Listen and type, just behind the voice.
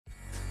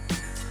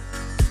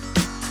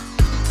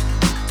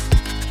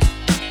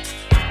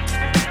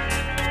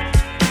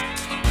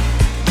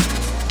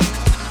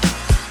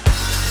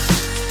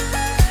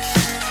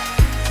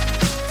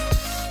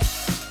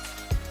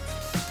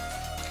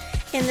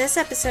this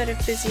episode of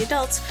Busy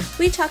Adults,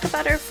 we talk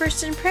about our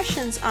first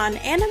impressions on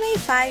Anime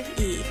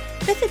 5e,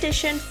 5th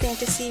edition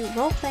fantasy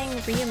role-playing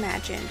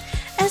reimagined,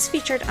 as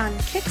featured on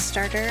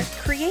Kickstarter,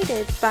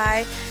 created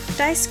by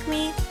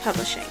Daisuke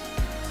Publishing.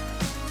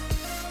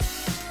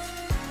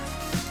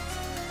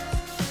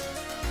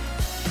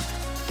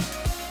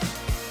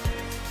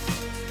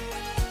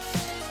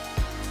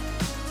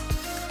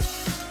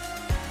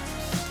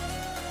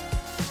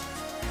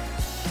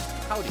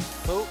 Howdy,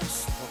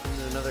 folks. Welcome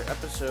to another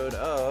episode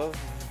of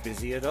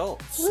Busy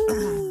Adults.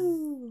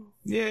 Woo!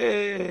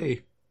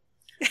 Yay!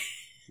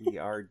 We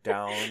are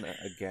down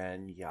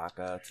again,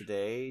 Yaka,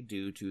 today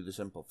due to the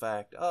simple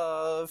fact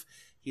of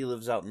he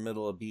lives out in the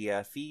middle of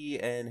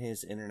BFE and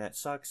his internet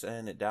sucks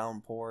and it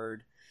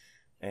downpoured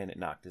and it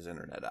knocked his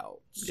internet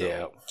out. So,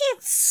 Yeah.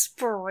 It's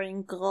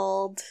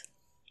sprinkled.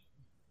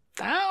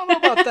 I don't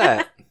know about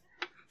that.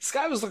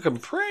 Sky was looking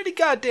pretty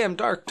goddamn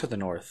dark to the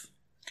north.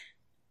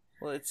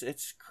 well,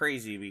 it's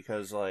crazy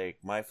because, like,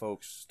 my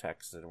folks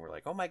texted and were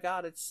like, oh my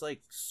god, it's,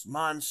 like,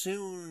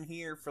 monsoon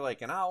here for,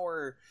 like, an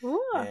hour.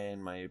 Ooh.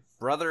 And my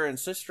brother and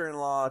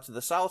sister-in-law to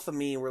the south of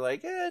me were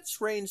like,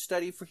 it's rain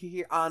steady for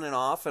here on and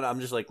off. And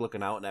I'm just, like,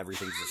 looking out and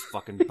everything's just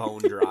fucking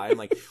bone dry. I'm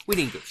like, we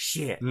didn't get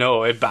shit.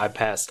 No, it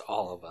bypassed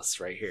all of us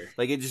right here.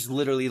 Like, it just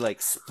literally,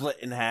 like, split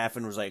in half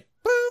and was like,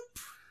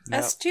 boop.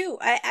 Us too.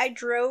 I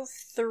drove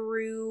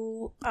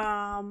through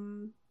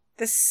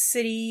the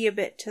city a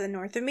bit to the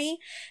north of me,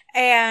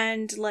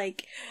 and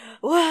like,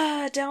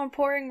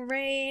 downpouring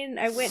rain.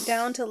 I went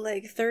down to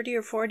like 30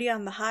 or 40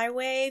 on the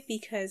highway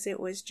because it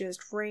was just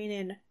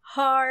raining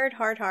hard.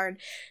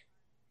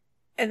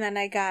 And then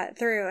I got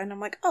through, and I'm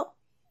like, oh,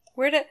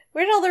 where did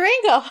all the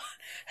rain go,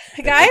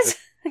 guys?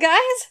 And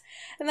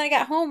then I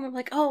got home. I'm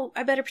like, oh,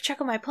 I better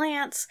check on my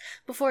plants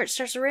before it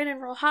starts raining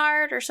real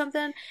hard or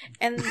something.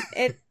 And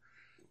it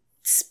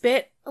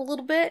spit a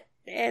little bit,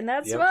 and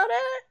that's about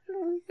it.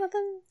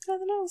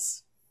 Nothing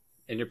else.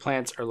 And your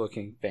plants are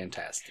looking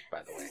fantastic,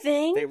 by the way.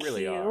 Thank They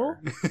really you.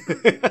 are.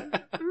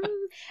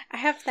 I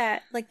have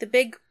that, like the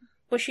big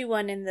bushy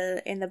one in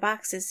the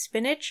box is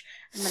spinach.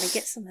 I'm gonna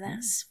get some of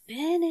that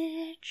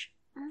spinach.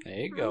 There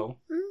you go.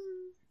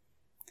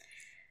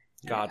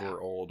 God,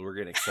 we're old. We're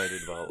getting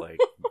excited about, like,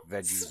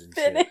 veggies and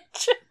shit.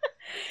 Spinach.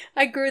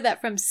 I grew that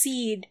from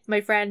seed,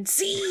 my friend.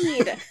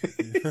 Seed!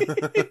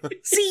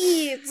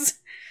 Seeds!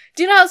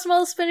 Do you know how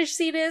small a spinach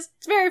seed is?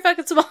 It's very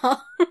fucking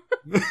small.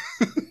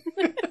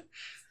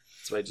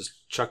 So I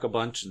just chuck a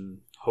bunch and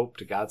hope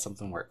to God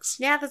something works.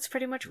 Yeah, that's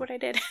pretty much what I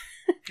did.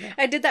 Yeah.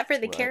 I did that for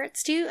the Right.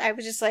 carrots too. I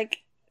was just like,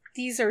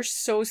 these are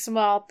so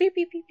small. Beep,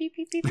 beep, beep, beep,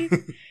 beep, beep,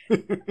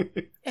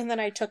 beep. And then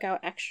I took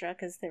out extra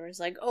because there was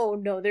like, oh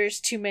no,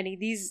 there's too many.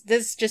 This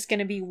is just going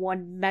to be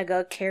one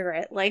mega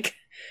carrot. Like,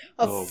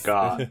 Oh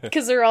God.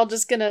 Because they're all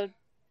just going to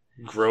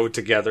Grow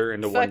together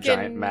into one Fucking-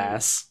 giant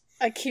mass.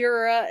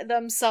 Akira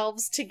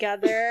themselves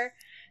together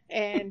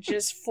and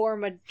just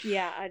form a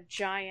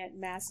giant,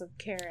 massive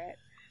carrot.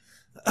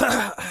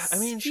 I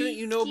mean, shouldn't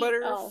you know Speaking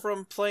better of-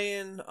 from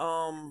playing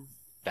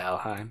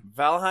Valheim.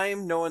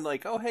 Valheim, knowing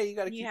like, oh hey, you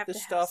gotta You keep have this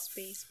to have stuff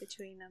space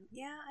between them.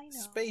 Yeah, I know.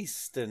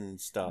 spaced and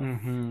stuff.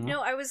 Mm-hmm.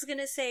 No, I was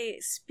gonna say,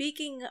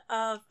 speaking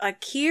of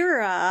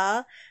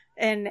Akira,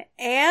 an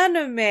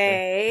anime.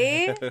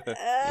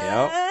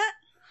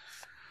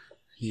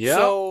 Yep.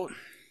 So,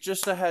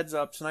 just a heads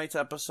up, tonight's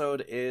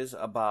episode is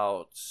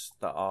about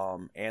the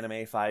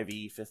Anime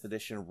 5e 5th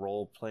edition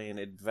role playing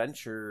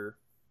adventure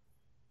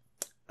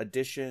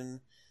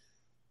edition.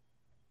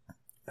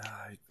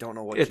 I don't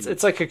know what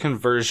It's like a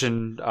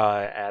conversion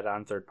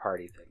add-on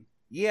third-party thing.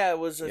 Yeah,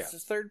 it's Yeah. a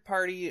third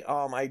party.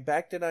 I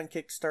backed it on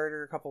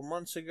Kickstarter a couple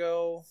months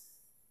ago.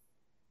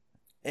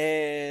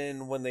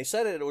 And when they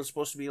said it was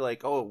supposed to be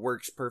like, oh, it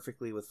works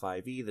perfectly with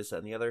 5e, this, that,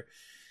 and the other.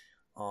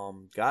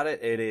 Got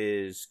it. It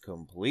is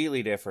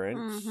completely different.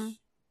 Mhm.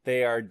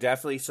 They are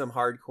definitely some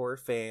hardcore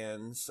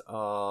fans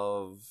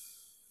of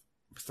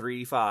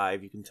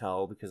 3.5, you can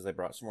tell, because they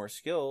brought some more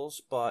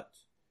skills, but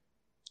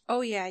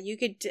Oh yeah, you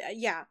could.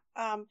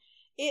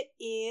 It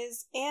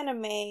is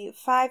Anime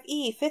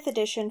 5e 5th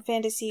edition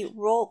fantasy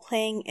role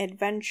playing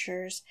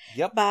adventures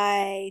yep.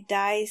 by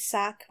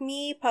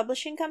Daisuke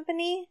Publishing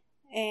Company,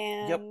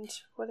 and Yep.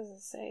 what does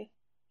it say?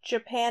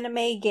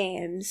 Japanime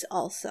Games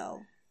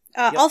also.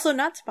 Yep. Also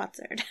not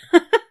sponsored.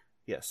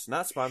 Yes,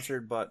 not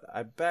sponsored, but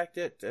I backed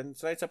it, and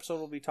tonight's episode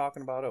will be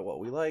talking about it, what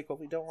we like, what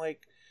we don't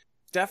like.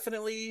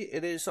 Definitely,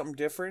 it is something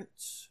different.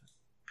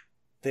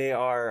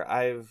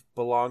 I've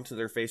belonged to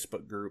their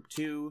Facebook group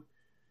too,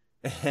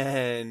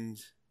 and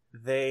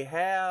they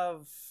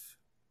have,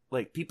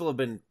 like, people have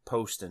been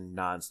posting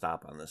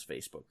nonstop on this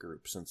Facebook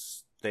group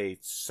since they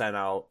sent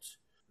out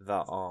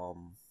the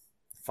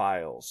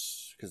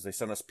files, because they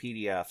sent us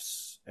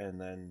PDFs,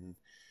 and then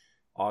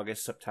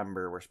August,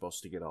 September, we're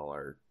supposed to get all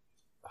our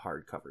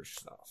hardcover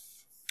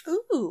stuff.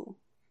 Ooh.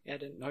 Yeah, I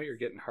didn't know you were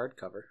getting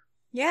hardcover.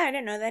 Yeah, I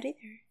didn't know that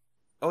either.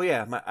 Oh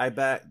yeah, I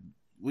bet.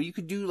 Well, you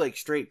could do like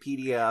straight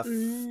PDF.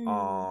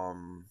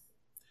 Mm.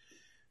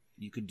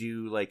 You could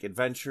do like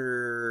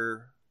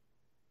adventure,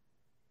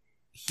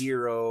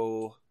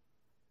 hero,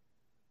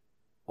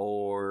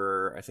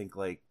 or I think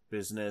like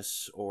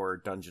business or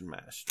dungeon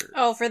master.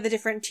 Oh, for the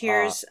different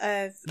tiers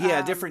of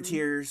different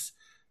tiers.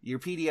 Your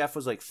PDF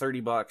was like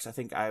 $30. I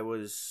think I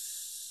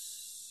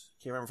was,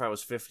 can't remember if I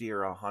was 50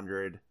 or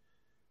 100.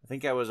 I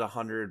think I was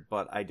 100,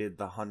 but I did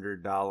the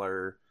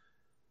 $100.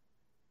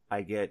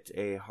 I get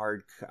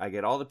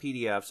all the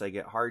PDFs. I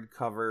get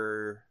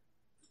hardcover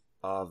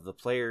of the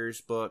player's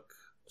book,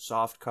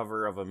 soft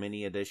cover of a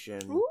mini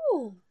edition,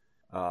 Ooh.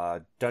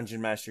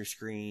 Dungeon Master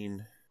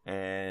screen,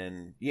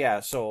 and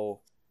yeah,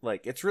 so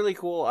like it's really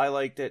cool. I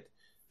liked it.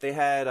 They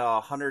had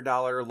a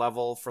 $100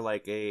 level for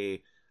like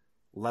a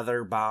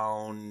leather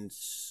bound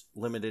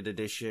limited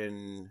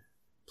edition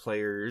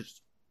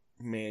player's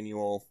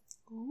manual.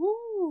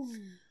 Ooh.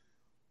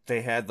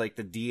 They had like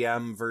the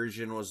DM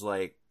version was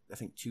like I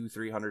think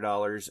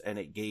 $200-$300, and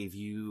it gave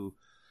you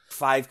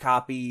 5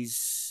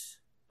 copies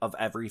of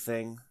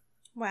everything.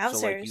 Wow,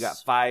 So like you got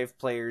 5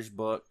 players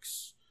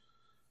books,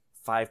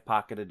 5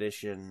 pocket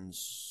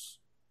editions,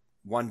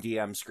 1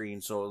 DM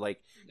screen. So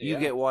like you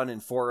get one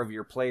and 4 of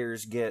your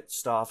players get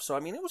stuff. So I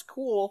mean it was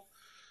cool.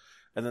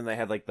 And then they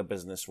had like the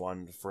business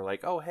one for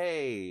like, oh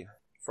hey,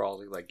 for all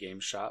the like game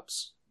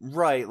shops.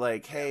 Right,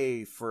 like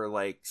hey, for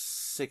like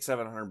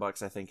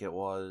 $600-$700 I think it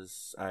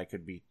was. I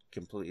could be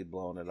completely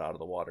blowing it out of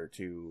the water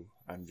too.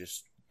 I'm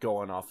just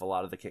going off a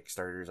lot of the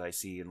Kickstarters I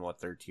see and what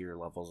their tier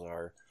levels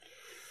are.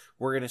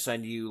 We're gonna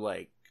send you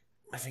like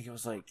I think it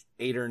was like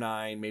 8 or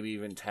 9, maybe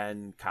even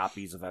 10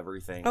 copies of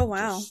everything. Oh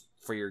wow. Just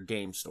for your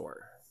game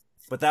store.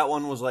 But that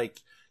one was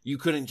like you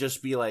couldn't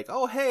just be like,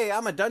 oh hey,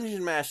 I'm a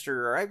dungeon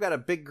master or I've got a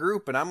big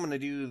group and I'm gonna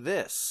do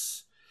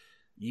this.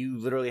 You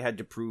literally had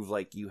to prove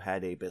like you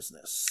had a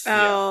business.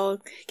 Oh,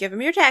 give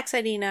them your tax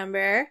ID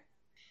number.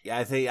 Yeah,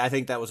 I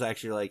think that was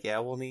actually like, yeah,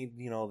 we'll need,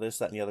 this,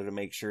 that, and the other to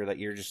make sure that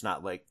you're just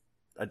not like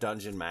a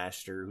dungeon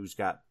master who's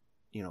got,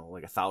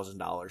 like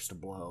 $1,000 to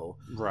blow.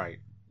 Right.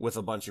 With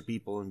a bunch of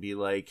people and be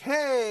like,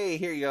 hey,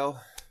 here you go.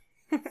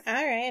 All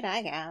right,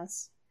 I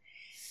guess.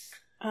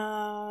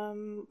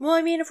 Well,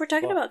 I mean, if we're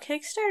talking about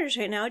Kickstarters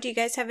right now, do you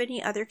guys have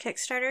any other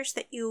Kickstarters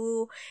that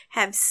you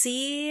have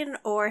seen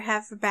or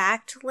have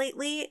backed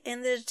lately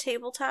in the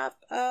tabletop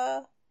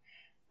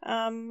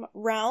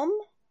realm?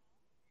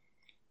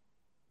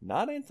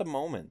 Not at the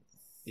moment.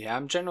 Yeah,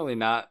 I'm generally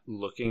not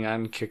looking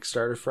on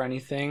Kickstarter for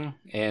anything,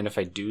 and if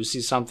I do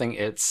see something,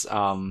 it's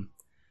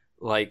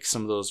like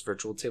some of those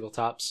virtual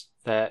tabletops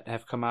that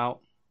have come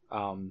out.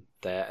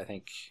 That I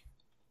think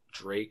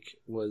Drake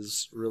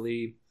was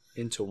really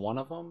into one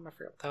of them. I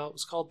forgot what the hell it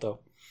was called though,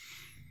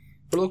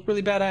 but it looked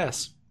really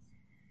badass.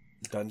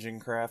 Dungeon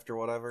Craft or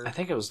whatever. I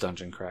think it was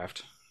Dungeon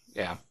Craft.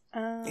 Yeah.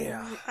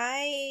 Yeah.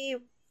 I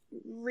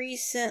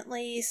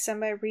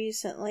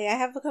semi-recently, I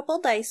have a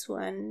couple dice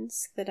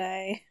ones that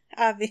I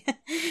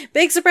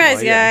big surprise,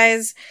 Oh, yeah.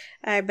 guys.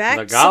 I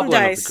backed The some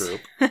goblin dice.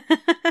 of the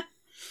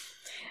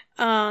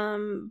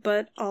group.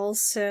 But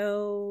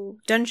also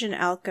Dungeon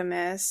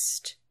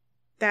Alchemist.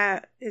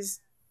 That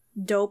is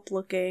dope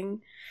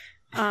looking.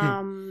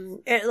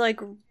 It like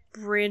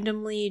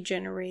randomly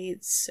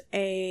generates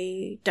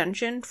a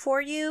dungeon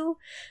for you,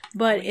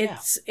 but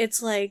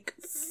it's like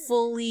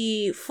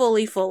fully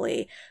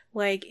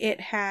like it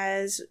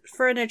has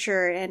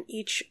furniture and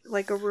each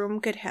like a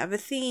room could have a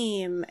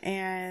theme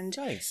and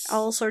Nice.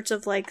 all sorts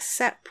of like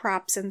set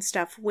props and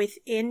stuff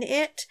within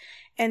it.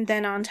 And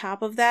then on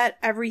top of that,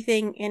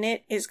 everything in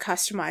it is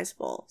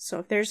customizable. So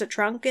if there's a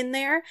trunk in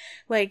there,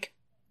 like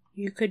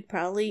you could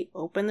probably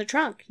open the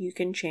trunk. You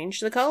can change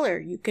the color.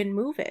 You can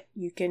move it.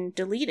 You can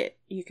delete it.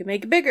 You can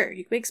make it bigger.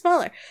 You can make it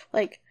smaller.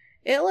 Like,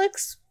 it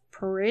looks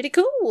pretty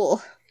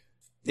cool.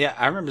 Yeah,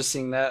 I remember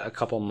seeing that a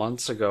couple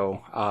months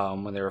ago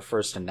when they were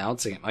first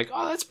announcing it. I'm like,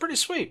 oh, that's pretty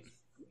sweet.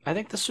 I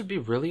think this would be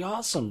really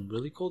awesome,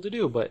 really cool to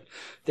do. But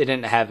they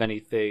didn't have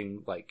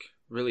anything like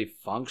really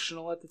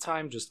functional at the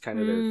time, just kind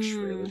of their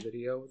trailer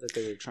video that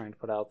they were trying to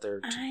put out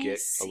there to get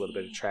a little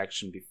bit of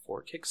traction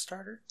before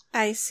Kickstarter.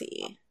 I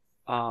see.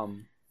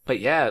 But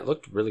yeah, it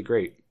looked really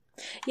great.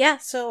 Yeah,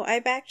 so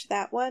I backed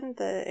that one.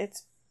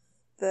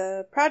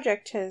 The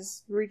project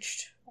has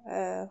reached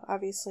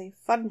obviously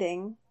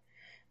funding,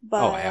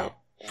 but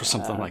for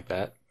something like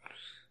that.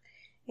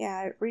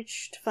 Yeah, it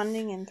reached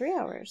funding in 3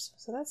 hours,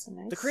 so that's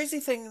nice. The crazy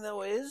thing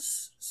though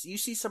is you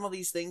see some of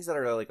these things that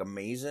are like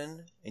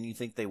amazing and you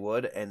think they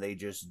would and they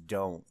just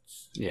don't.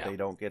 Yeah. They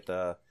don't get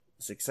the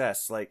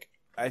success. Like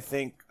I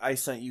think I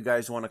sent you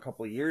guys one a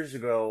couple of years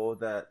ago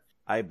that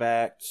I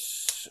backed.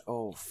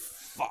 Oh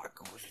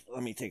fuck!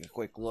 Let me take a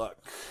quick look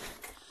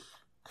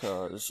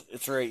because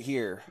it's right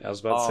here. I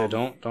was about to say,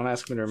 don't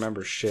ask me to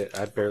remember shit.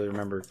 I barely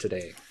remember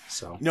today.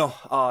 So no,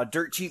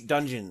 Dirt Cheap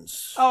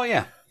Dungeons. Oh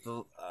yeah,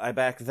 I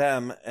backed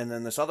them, and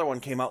then this other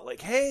one came out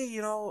like, hey,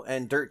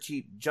 and Dirt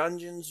Cheap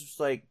Dungeons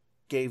like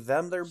gave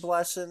them their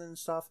blessing and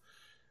stuff.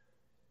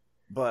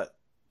 But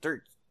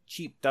Dirt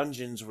Cheap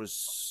Dungeons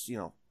was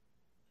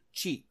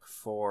cheap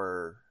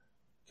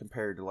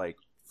compared to like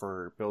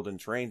for building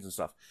terrains and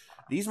stuff.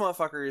 These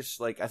motherfuckers,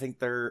 like, I think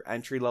their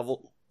entry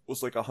level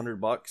was like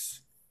 $100,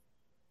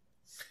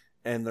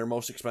 and their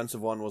most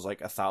expensive one was like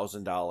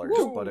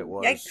 $1,000. But it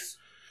was,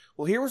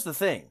 Well, here was the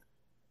thing.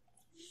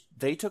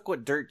 They took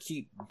what Dirt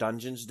Cheap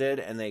Dungeons did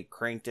and they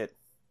cranked it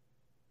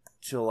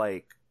to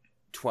like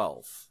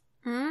 12.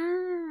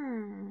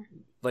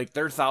 Like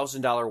their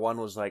 $1,000 one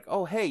was like,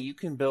 oh hey, you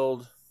can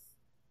build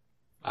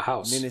a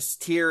house. Minas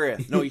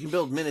Tirith. No, you can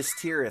build Minas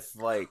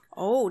Tirith. Like,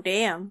 oh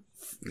damn.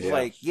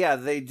 Like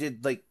they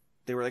did like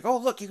they were like, oh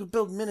look, you can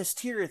build Minas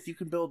Tirith. You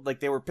can build like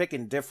they were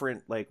picking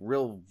different like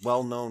real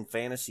well known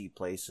fantasy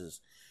places,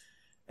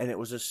 and it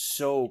was just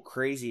so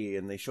crazy.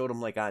 And they showed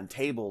them like on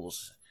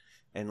tables,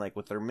 and like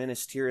with their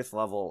Minas Tirith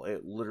level,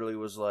 it literally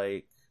was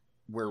like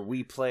where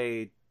we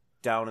played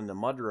down in the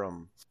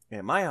mudroom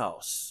at my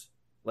house.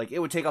 Like, it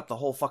would take up the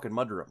whole fucking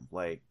mudroom.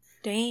 Like,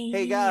 damn.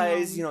 Hey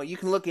guys, you know, you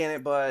can look in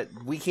it, but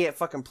we can't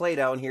fucking play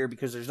down here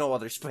because there's no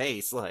other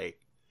space. Like,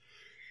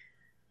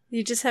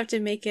 you just have to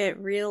make it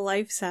real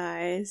life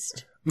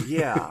sized.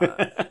 Yeah.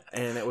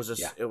 And it was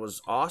just, it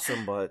was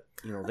awesome, but,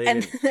 you know,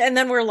 and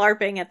then we're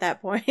LARPing at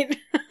that point.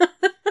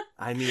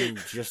 I mean,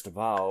 just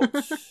about.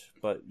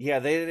 But, yeah,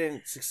 they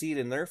didn't succeed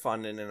in their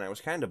funding, and I was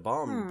kind of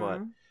bummed,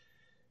 but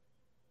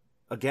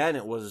again,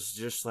 it was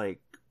just like,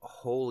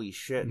 holy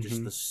shit,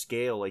 just the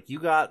scale. Like, you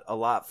got a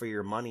lot for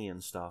your money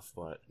and stuff,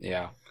 but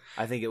yeah,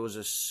 I think it was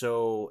just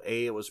so,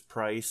 A, it was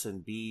price,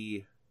 and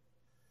B,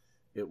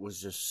 it was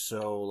just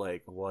so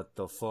like, what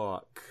the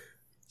fuck.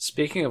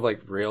 Speaking of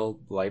like real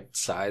life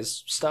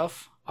size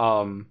stuff,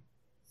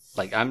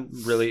 like I'm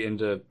really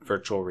into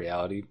virtual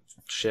reality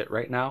shit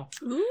right now.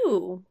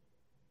 Ooh.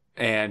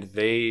 And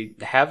they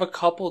have a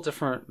couple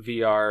different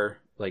VR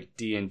like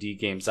D&D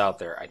games out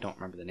there. I don't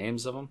remember the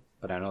names of them,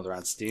 but I know they're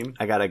on Steam.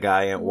 I got a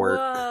guy at work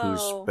Whoa.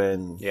 who's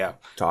been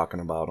talking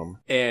about them.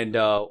 And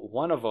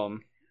one of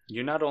them,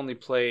 you not only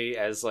play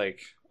as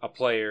like a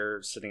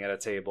player sitting at a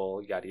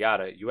table, yada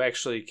yada, you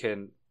actually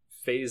can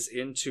phase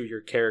into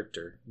your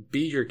character,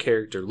 be your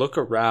character, look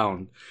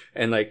around,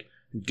 and like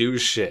do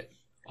shit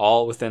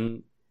all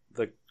within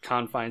the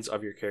confines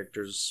of your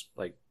character's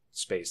like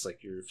space,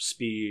 like your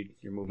speed,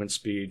 your movement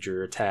speed,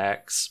 your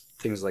attacks,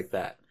 things like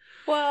that.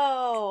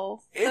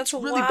 Whoa, It's that's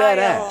really wild.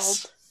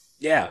 badass.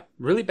 Yeah,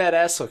 really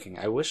badass looking.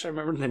 I wish I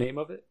remembered the name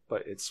of it,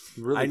 but it's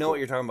really I know cool. what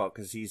you're talking about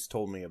because he's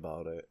told me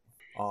about it.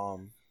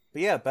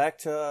 But yeah, back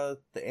to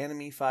the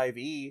Enemy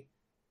 5e.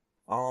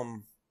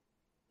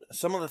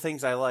 Some of the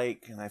things I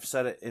like, and I've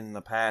said it in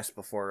the past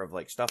before, of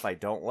like stuff I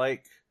don't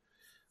like.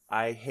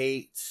 I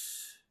hate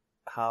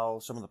how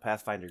some of the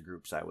Pathfinder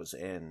groups I was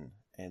in,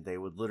 and they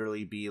would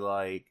literally be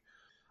like,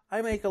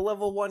 I make a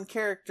level 1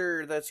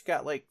 character that's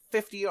got like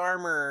 50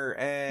 armor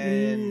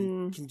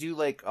and can do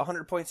like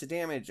 100 points of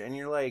damage, and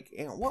you're like,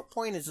 at what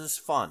point is this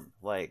fun?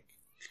 Like,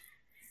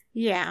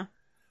 yeah.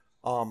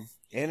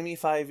 Enemy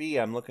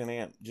 5e, I'm looking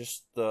at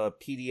just the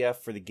PDF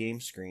for the game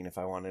screen if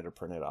I wanted to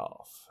print it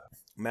off.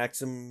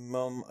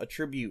 Maximum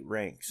attribute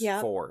ranks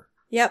 4.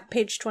 Yep,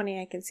 page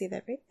 20, I can see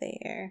that right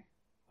there.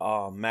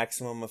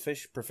 Maximum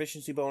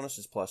proficiency bonus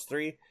is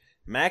 +3.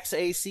 Max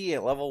AC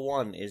at level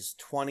 1 is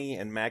 20,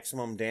 and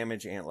maximum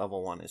damage at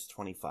level 1 is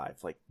 25.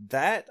 Like,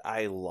 that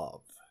I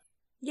love.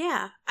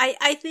 Yeah,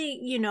 I think,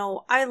 you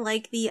know, I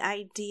like the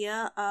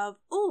idea of,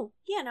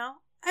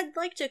 I'd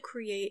like to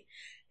create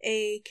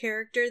a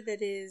character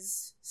that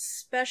is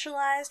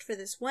specialized for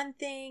this one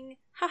thing.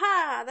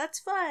 Haha, that's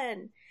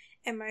fun.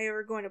 Am I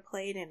ever going to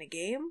play it in a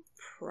game?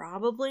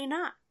 Probably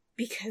not,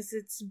 because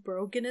it's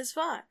broken as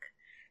fuck.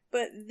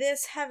 But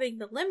this having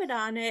the limit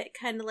on it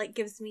kind of like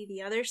gives me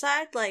the other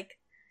side, like,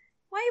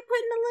 why are you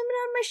putting a limit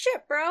on my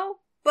shit, bro?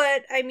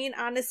 But, I mean,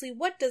 honestly,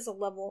 why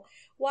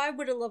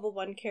would a level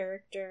 1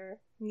 character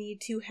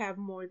need to have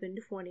more than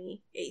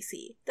 20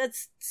 AC?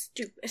 That's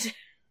stupid.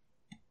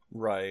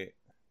 Right.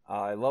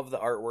 I love the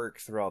artwork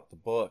throughout the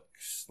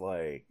books.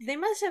 Like, they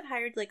must have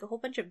hired like a whole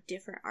bunch of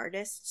different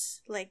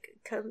artists, like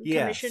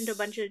commissioned a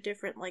bunch of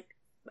different like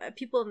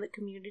people in the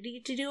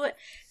community to do it,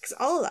 because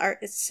all of the art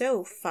is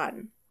so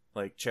fun.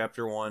 Like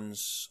chapter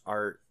 1's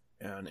art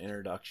and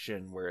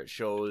introduction, where it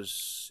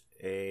shows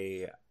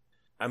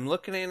I'm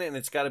looking at it and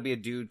it's got to be a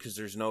dude because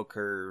there's no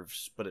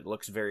curves, but it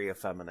looks very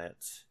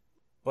effeminate.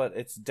 But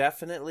it's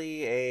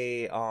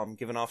definitely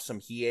giving off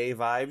some Hiei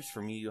vibes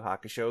from Yu Yu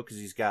Hakusho, because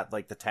he's got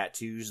like the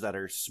tattoos that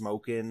are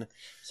smoking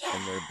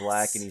and they're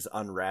black, and he's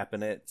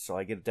unwrapping it. So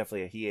I get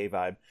definitely a Hiei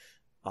vibe.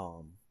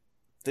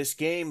 This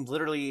game,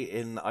 literally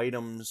in the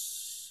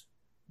items,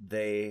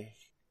 they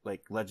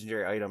like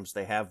legendary items.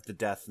 They have the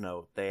Death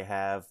Note. They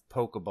have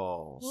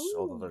Pokeballs,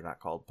 although they're not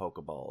called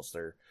Pokeballs.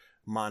 They're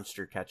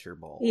monster catcher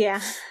balls.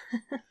 Yeah.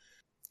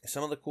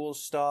 Some of the cool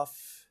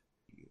stuff.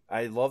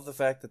 I love the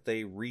fact that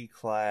they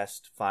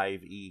reclassed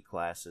 5e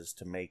classes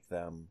to make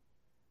them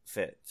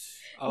fit.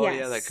 Oh,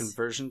 yeah, that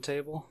conversion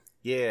table?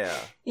 Yeah.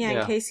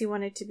 Yeah, in case you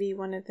wanted to be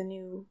one of the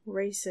new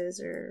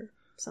races or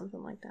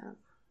something like that.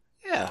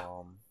 Yeah.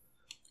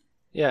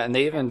 Yeah, and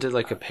they even did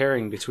like a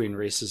pairing between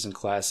races and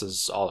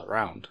classes all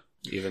around.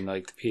 Even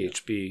like the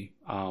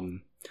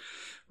PHB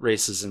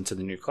races into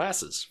the new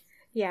classes.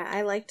 Yeah,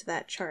 I liked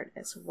that chart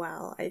as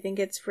well. I think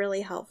it's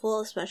really helpful,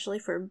 especially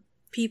for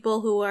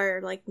people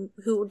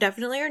who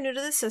definitely are new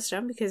to the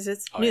system because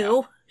it's Oh, new,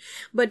 yeah.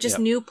 but just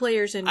Yep. new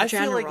players in I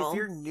general. feel like if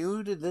you're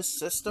new to this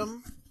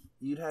system,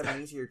 you'd have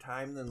an easier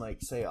time than,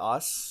 like, say,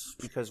 us,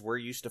 because we're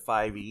used to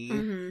 5e.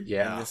 Mhm.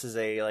 Yeah. And this is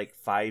a, like,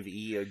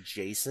 5e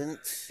adjacent.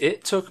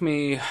 It took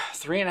me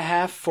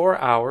 3.5-4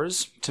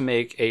 hours to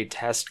make a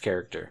test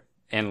character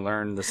and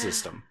learn the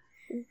system.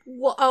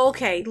 Well,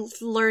 okay,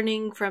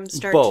 learning from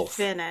start Both. to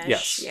finish.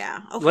 Yes.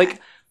 Yeah. Okay.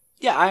 Like,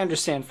 yeah, I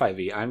understand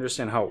 5e. I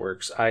understand how it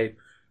works. I,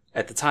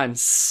 at the time,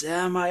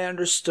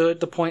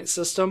 semi-understood the point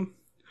system.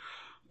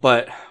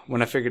 But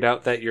when I figured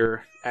out that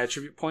your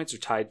attribute points are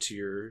tied to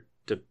your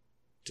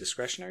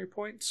discretionary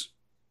points,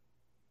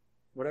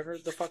 whatever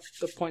the fuck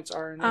the points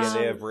are in this. Yeah,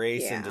 they have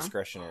race yeah. and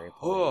discretionary points.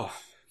 Oh,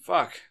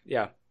 fuck.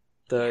 Yeah.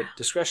 The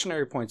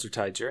discretionary points are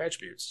tied to your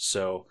attributes.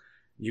 So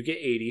you get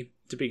 80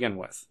 to begin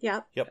with.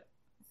 Yep.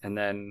 And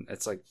then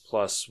it's like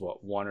plus,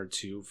 1 or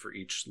 2 for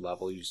each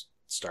level you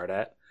start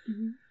at.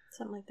 Mm-hmm.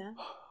 Something like that.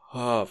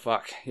 Oh,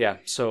 fuck. Yeah.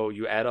 So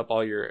you add up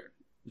all your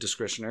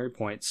discretionary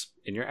points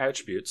in your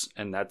attributes,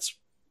 and that's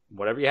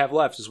whatever you have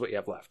left is what you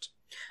have left.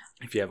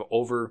 If you have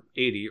over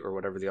 80 or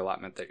whatever the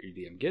allotment that your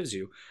DM gives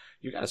you,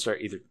 you got to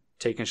start either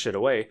taking shit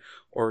away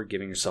or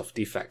giving yourself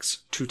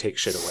defects to take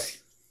shit away.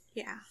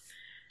 Yeah.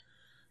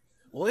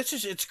 Well,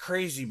 it's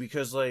crazy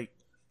because, like,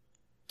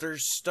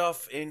 there's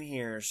stuff in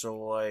here. So,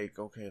 like,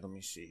 okay, let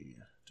me see.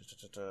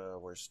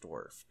 Where's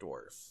Dwarf?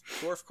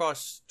 Dwarf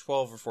costs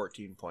 12 or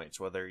 14 points,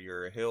 whether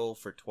you're a hill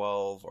for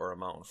 12 or a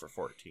mountain for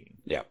 14.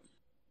 Yeah.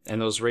 And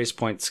those race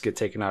points get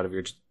taken out of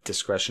your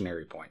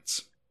discretionary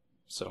points.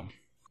 So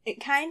It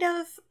kind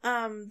of,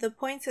 the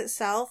points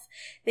itself,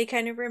 they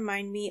kind of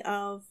remind me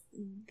of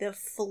the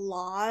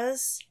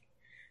flaws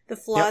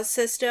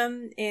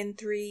system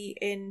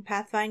in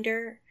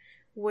Pathfinder,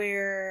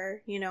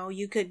 where,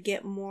 you could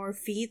get more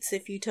feats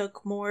if you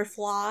took more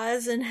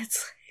flaws, and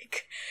it's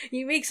like,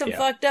 you make some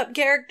fucked up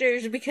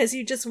characters because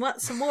you just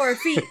want some more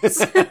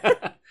feats.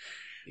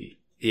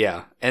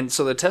 yeah. And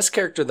so the test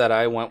character that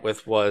I went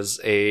with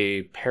was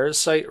a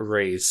parasite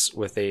race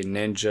with a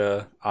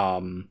ninja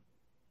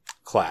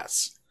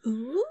class.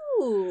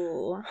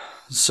 Ooh.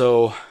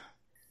 So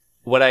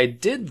what I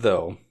did,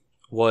 though,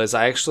 was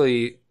I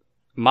actually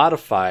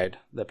modified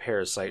the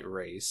parasite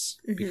race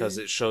because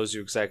it shows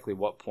you exactly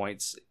what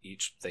points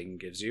each thing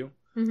gives you.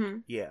 Mm-hmm.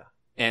 Yeah.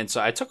 And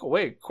so I took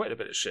away quite a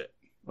bit of shit.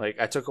 Like,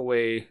 I took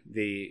away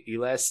the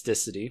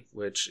elasticity,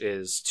 which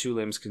is 2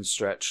 limbs can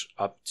stretch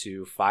up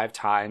to 5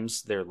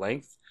 times their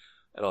length.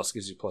 It also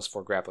gives you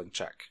 +4 grappling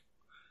check.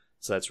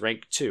 So that's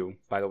rank 2.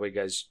 By the way,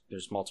 guys,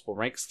 there's multiple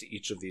ranks to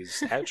each of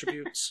these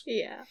attributes.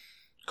 Yeah.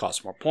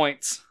 Cost more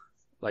points.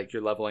 Like,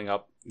 you're leveling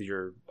up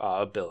your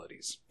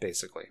abilities,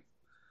 basically.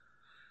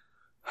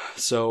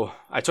 So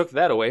I took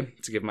that away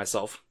to give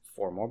myself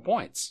 4 more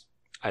points.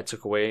 I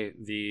took away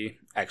the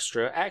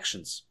extra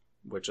actions,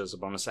 which is a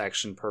bonus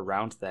action per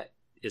round that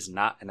is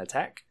not an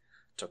attack.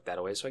 Took that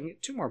away so I can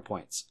get 2 more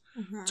points.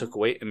 Mm-hmm. Took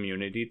away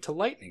immunity to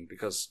lightning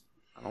because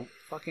I don't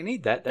fucking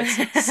need that.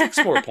 That's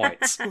 6 more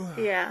points.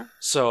 Yeah.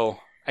 So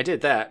I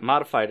did that,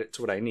 modified it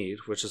to what I need,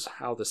 which is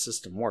how the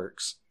system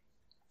works.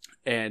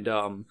 And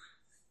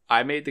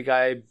I made the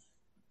guy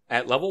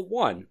at level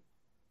 1,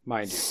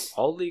 mind you,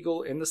 all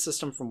legal in the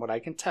system from what I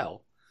can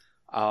tell.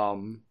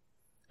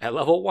 At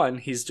level 1,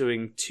 he's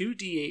doing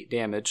 2d8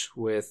 damage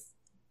with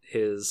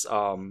his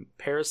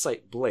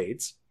parasite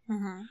blades,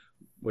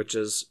 which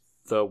is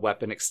the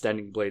weapon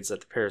extending blades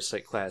that the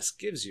parasite class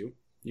gives you.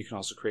 You can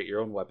also create your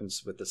own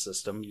weapons with the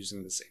system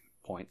using the same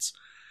points.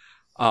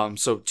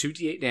 So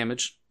 2d8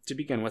 damage to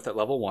begin with at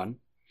level 1,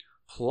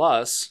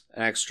 plus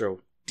an extra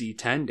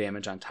d10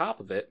 damage on top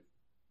of it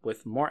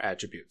with more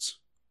attributes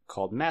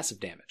called massive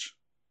damage.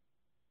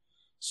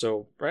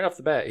 So right off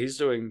the bat, he's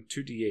doing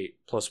 2d8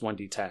 plus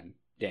 1d10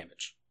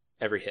 damage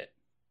every hit.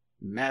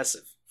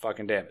 Massive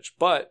fucking damage.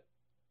 But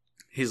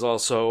he's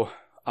also,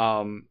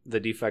 the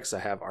defects I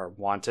have are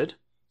wanted.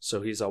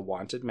 So he's a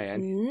wanted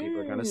man. People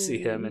are going to see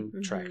him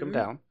and track him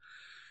down.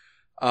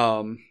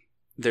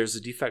 There's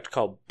a defect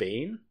called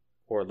Bane,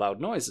 or loud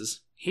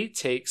noises. He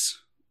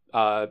takes,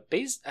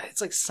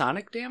 it's like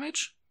sonic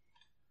damage.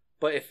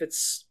 But if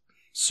it's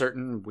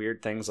certain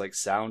weird things like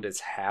sound,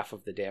 it's half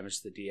of the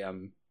damage the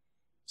DM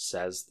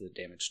says the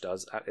damage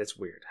does. It's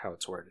weird how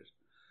it's worded.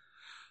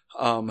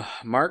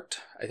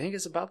 Marked, I think,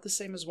 is about the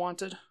same as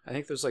wanted. I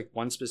think there's like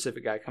one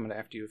specific guy coming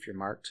after you if you're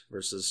marked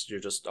versus you're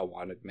just a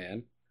wanted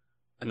man.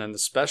 And then the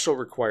special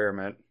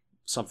requirement,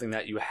 something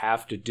that you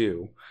have to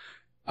do,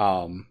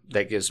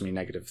 that gives me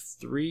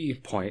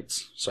 -3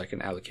 points, so I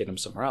can allocate them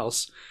somewhere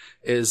else,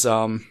 is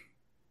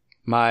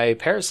my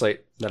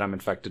parasite that I'm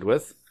infected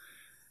with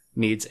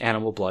needs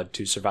animal blood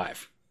to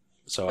survive.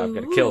 So I've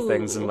got to kill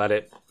things and let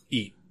it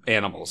eat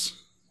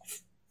animals.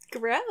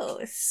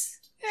 Gross.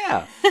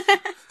 Yeah.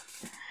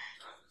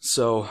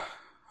 So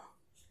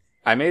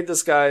I made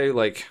this guy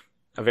like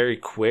a very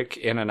quick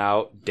in and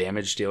out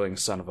damage dealing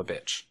son of a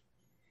bitch.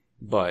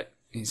 But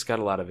he's got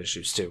a lot of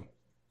issues too.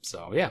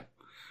 So yeah.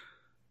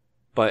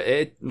 But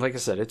it, like I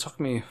said, it took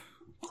me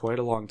quite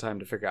a long time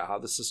to figure out how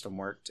the system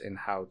worked and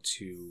how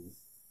to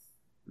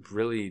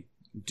really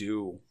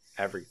do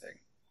everything.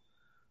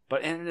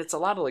 And it's a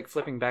lot of like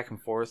flipping back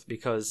and forth,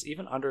 because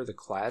even under the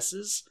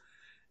classes,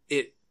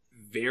 it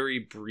very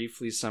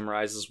briefly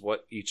summarizes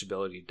what each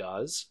ability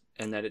does,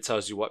 and then it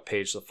tells you what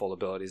page the full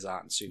ability is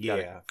on. So you've got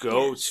to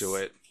go to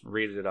it,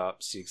 read it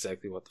up, see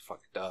exactly what the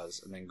fuck it does,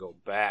 and then go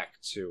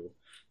back to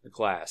the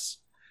class.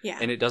 Yeah.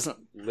 And it doesn't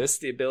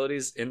list the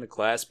abilities in the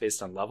class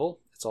based on level.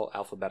 It's all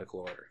alphabetical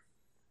order,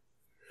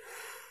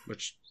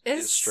 which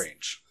is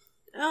strange.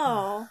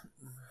 Oh.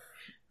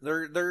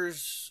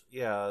 There's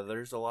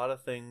a lot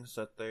of things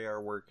that they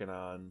are working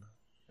on,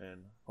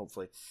 and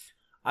hopefully,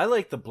 I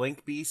like the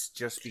Blink Beast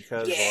just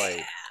because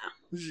like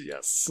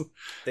yes,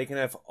 they can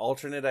have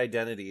alternate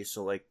identities.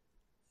 So like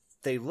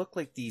they look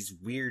like these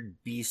weird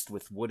beasts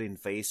with wooden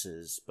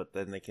faces, but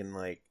then they can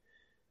like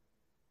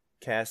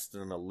cast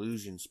an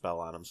illusion spell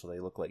on them, so they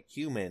look like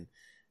human.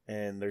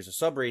 And there's a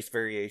subrace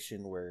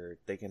variation where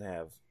they can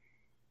have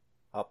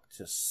up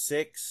to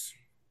 6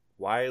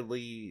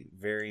 widely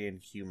varying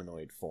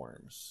humanoid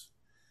forms.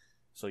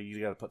 So you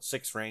got to put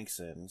 6 ranks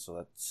in, so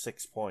that's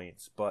 6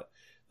 points. But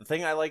the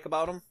thing I like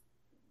about them,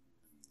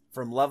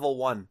 from level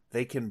 1,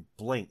 they can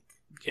blink.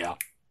 Yeah.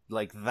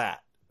 Like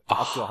that.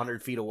 Up to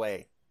 100 feet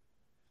away.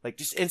 Like,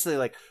 just instantly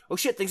like, oh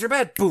shit, things are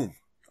bad. Boom.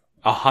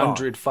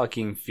 100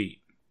 fucking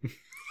feet.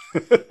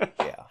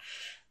 Yeah.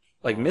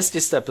 Like, Misty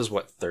Step is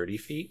what, 30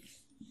 feet?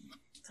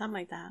 Something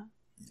like that.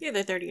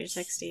 Either 30 or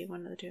 60,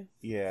 one of the two.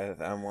 Yeah,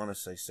 I want to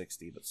say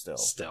 60, but still.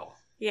 Still.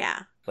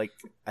 Yeah. Like,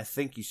 I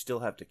think you still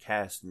have to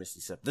cast Misty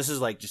Step. This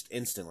is like just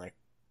instant, like,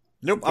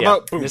 nope, Yeah, I'm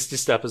out. Boom. Misty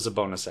Step is a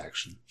bonus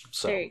action.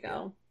 So There you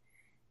go.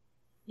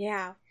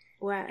 Yeah.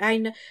 Well,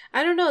 I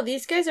don't know.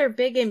 These guys are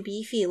big and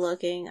beefy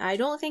looking. I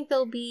don't think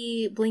they'll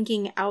be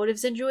blinking out of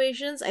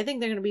situations. I think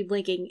they're going to be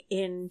blinking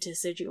into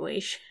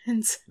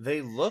situations.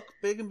 They look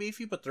big and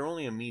beefy, but they're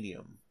only a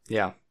medium.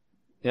 Yeah.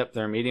 Yep,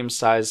 they're medium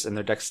sized, and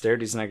their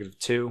dexterity's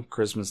 -2,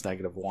 charisma's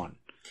 -1.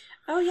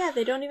 Oh, yeah.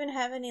 They don't even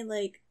have any,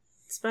 like,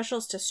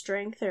 specials to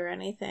strength or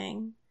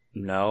anything.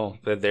 No,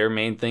 their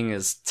main thing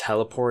is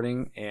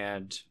teleporting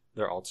and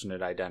their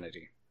alternate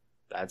identity.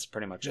 That's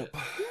pretty much it.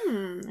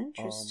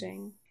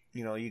 Interesting.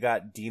 You know, you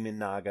got demon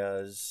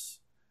nagas,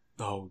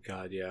 Oh,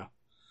 God, yeah.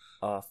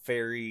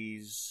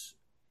 fairies,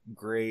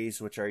 greys,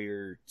 which are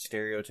your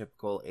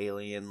stereotypical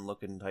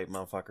alien-looking type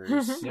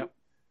motherfuckers. Yep.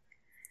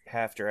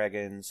 Half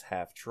dragons,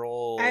 half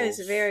trolls. I was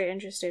very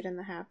interested in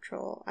the half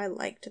troll. I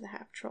liked the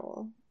half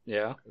troll.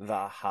 Yeah.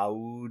 The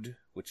Haud,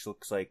 which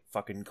looks like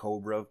fucking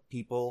cobra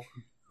people.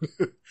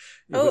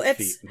 Oh, With it's-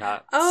 feet,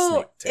 not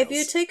Oh, snake if you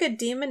tails. take a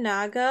demon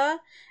naga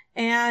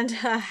and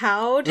a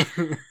hound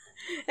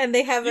and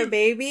they have a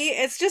baby,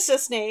 it's just a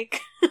snake.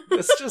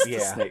 It's just a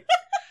Yeah. snake.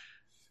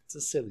 It's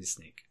a silly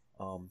snake.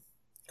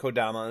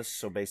 Kodamas,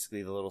 so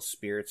basically the little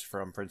spirits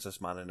from Princess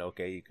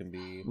Mononoke. You can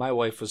be My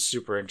wife was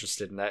super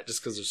interested in that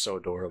just because they're so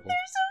adorable.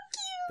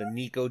 the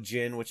Nico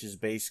Jin, which is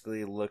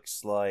basically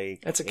looks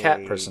like That's a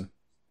cat person.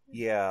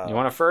 Yeah, You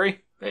want a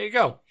furry? There you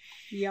go.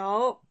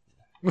 Yup.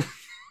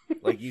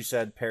 like you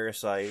said,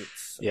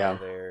 parasites. Yeah. Are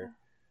there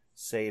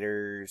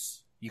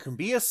satyrs. You can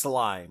be a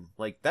slime.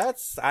 Like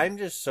that's. I'm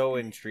just so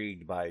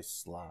intrigued by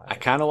slime. I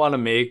kind of want to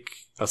make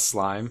a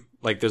slime.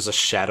 Like, there's a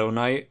Shadow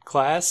Knight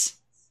class.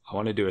 I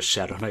want to do a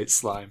Shadow Knight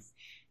slime.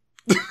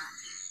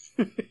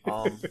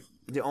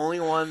 The only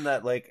one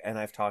that like, and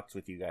I've talked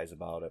with you guys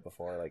about it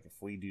before. Like, if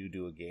we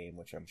do a game,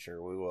 which I'm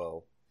sure we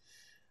will,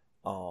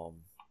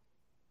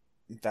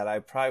 that I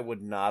probably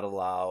would not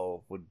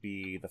allow would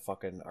be the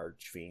fucking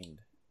Archfiend.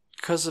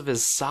 Because of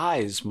his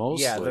size,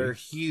 mostly. Yeah, they're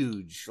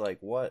huge. Like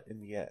what?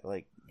 And yet,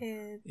 like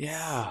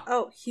Yeah.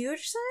 Oh,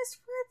 huge size?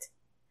 What?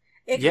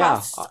 It Yeah.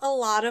 costs a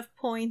lot of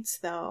points,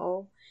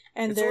 though.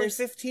 And it's only there's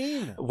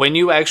 15. When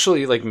you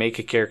actually, like, make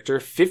a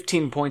character,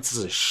 15 points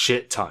is a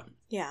shit ton.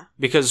 yeah.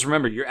 Because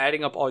remember, you're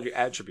adding up all your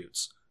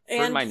attributes. For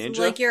And my ninja,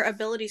 like your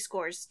ability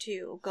scores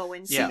too go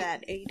into Yeah.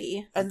 that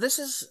 80. And this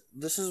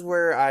is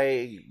where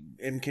I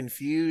am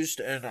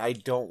confused, and I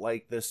don't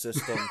like this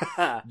system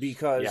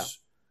because Yeah.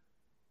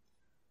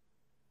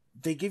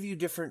 they give you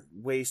different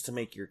ways to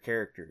make your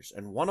characters,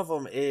 and one of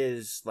them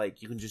is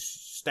like you can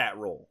just stat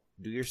roll,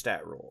 do your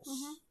stat rolls.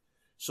 Mhm.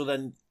 So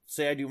then,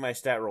 say I do my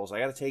stat rolls, I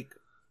got to take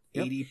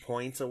Yep. 80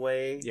 points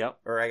away, Yep.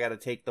 or I got to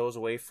take those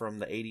away from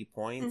the 80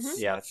 points. Mhm.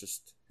 Yeah. That's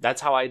just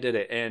That's how I did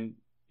it. And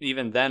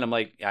even then, I'm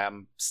like,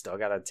 I'm still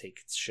got to take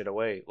shit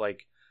away.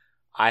 Like,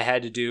 I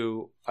had to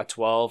do a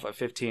 12, a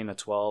 15, a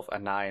 12, a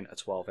 9, a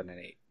 12, and an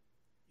 8.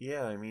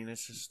 yeah. I mean,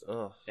 it's just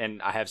ugh.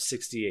 And I have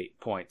 68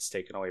 points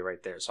taken away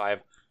right there. So I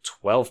have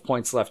 12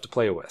 points left to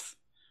play with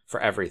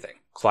for everything.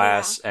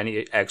 Class,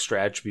 any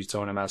extra attributes I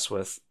want to mess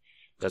with.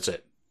 That's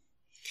it.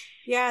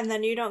 Yeah, and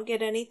then you don't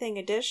get anything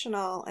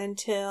additional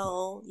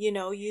until,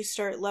 you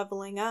start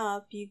leveling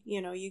up.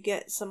 You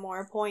get some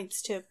more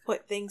points to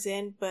put things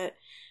in, but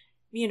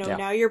Yeah.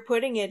 now you're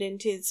putting it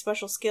into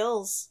special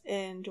skills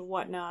and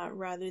whatnot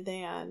rather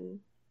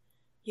than,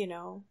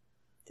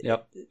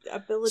 Yep.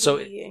 ability So-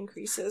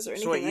 increases or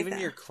anything So like even that.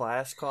 your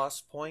class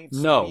costs points.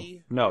 No,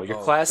 three? no, your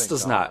Oh, class thank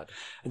does God.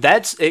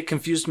 not. It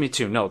confused me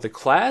too. No, the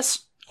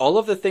class all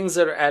of the things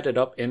that are added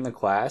up in the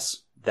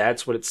class,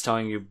 that's what it's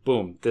telling you.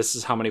 Boom, this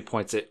is how many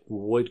points it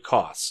would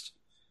cost.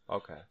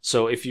 Okay.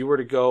 So if you were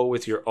to go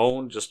with your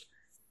own, just,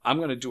 I'm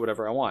going to do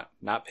whatever I want,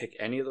 not pick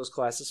any of those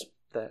classes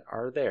that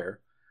are there,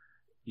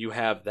 you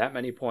have that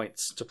many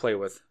points to play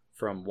with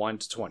from 1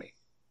 to 20.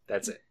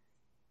 That's it.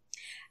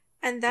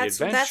 And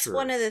that's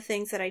one of the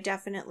things that I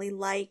definitely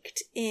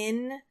liked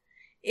in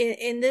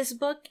this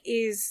book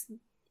is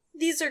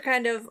these are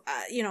kind of,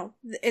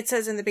 it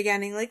says in the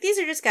beginning, like, these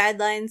are just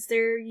guidelines.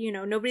 They're,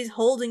 nobody's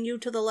holding you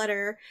to the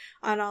letter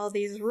on all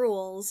these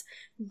rules,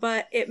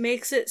 but it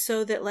makes it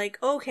so that,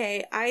 like,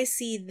 okay, I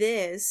see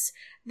this.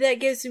 That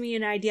gives me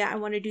an idea. I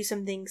want to do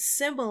something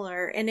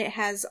similar, and it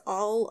has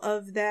all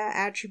of the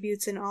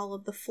attributes and all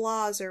of the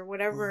flaws or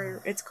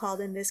whatever it's called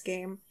in this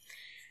game.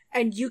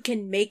 And you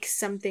can make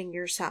something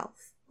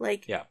yourself.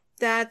 Like, yeah.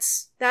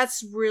 That's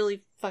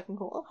really fucking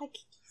cool. Oh,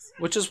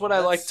 which is what I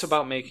liked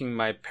about making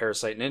my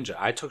Parasite Ninja.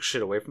 I took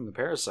shit away from the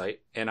Parasite,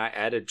 and I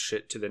added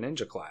shit to the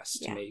Ninja class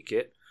to make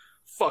it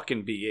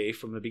fucking BA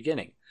from the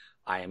beginning.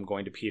 I am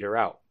going to peter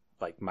out.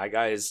 Like, my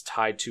guy is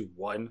tied to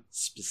one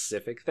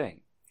specific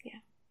thing. Yeah.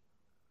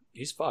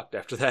 He's fucked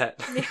after that.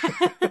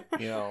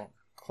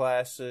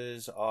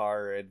 Classes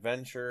are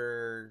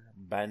Adventurer,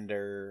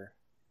 Bender,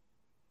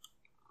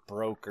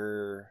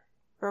 Broker.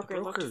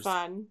 Broker looked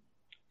fun.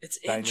 It's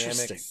Dynamic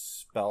interesting.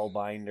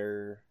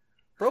 Spellbinder.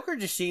 Broker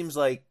just seems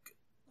like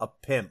a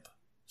pimp.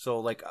 So,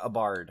 like a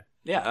bard.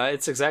 Yeah,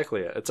 it's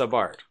exactly it. It's a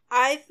bard.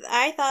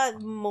 I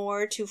thought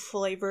more to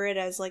flavor it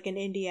as like an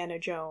Indiana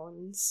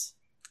Jones.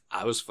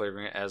 I was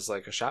flavoring it as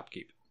like a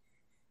shopkeep.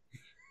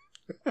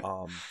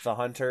 The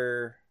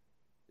Hunter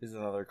is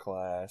another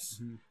class.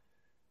 Mm-hmm.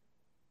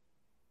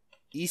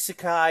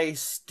 Isekai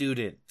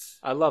Student.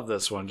 I love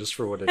this one just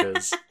for what it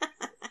is.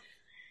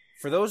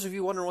 For those of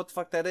you wondering what the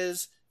fuck that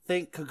is,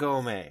 think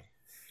Kagome.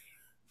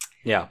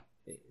 Yeah.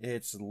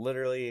 It's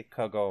literally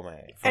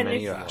Kagome. From And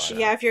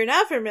Inuyasha. if you're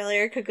not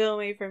familiar,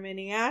 Kagome from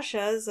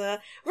Inuyasha is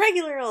a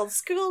regular old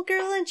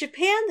schoolgirl in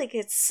Japan that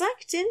gets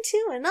sucked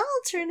into an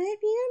alternate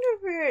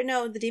universe.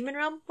 No, the Demon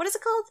Realm. What is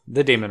it called?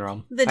 The Demon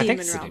Realm. The I think Demon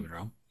it's Realm. the Demon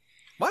Realm.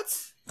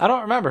 What? I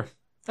don't remember.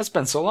 That's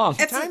been so long.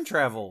 She time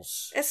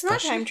travels. It's not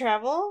Does she? time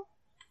travel.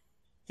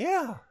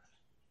 Yeah.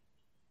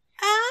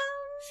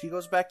 She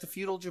goes back to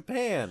feudal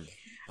Japan.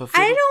 But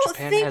I feudal don't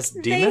Japan think has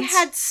they demons?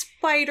 had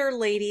spider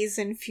ladies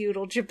in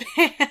feudal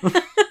Japan.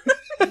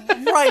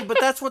 Right, but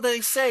that's what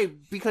they say,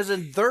 because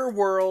in their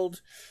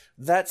world,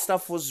 that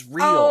stuff was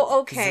real.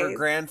 Oh, 'Cause okay. Her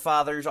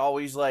grandfather's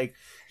always like,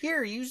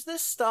 here, use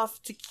this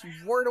stuff to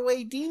ward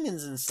away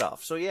demons and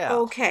stuff. So, yeah.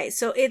 Okay,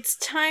 so it's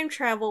time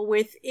travel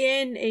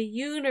within a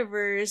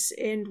universe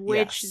in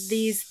which Yes.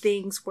 these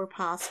things were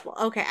possible.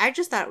 Okay, I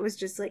just thought it was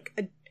just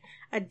like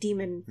a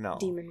demon No.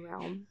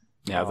 realm.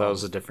 Yeah, that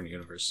was a different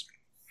universe.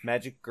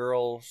 Magic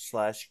Girl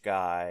 /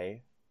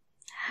 Guy.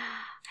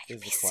 I could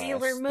is be the class.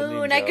 Sailor The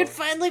Moon. I ninja. could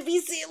finally be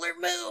Sailor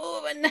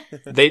Moon.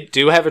 They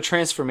do have a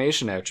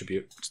transformation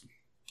attribute.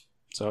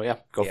 So, yeah,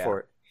 go Yeah. for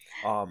it.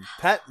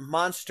 Pet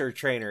Monster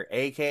Trainer,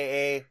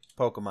 a.k.a.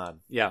 Pokemon.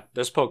 Yeah,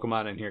 there's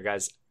Pokemon in here,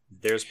 guys.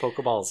 There's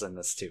Pokeballs in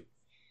this, too.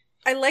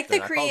 I like the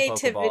They're not called Pokeballs,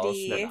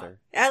 creativity. they're-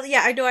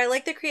 Yeah, I know. I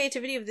like the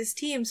creativity of this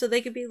team, so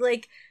they could be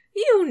like,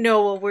 you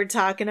know what we're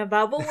talking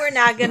about, but we're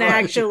not going to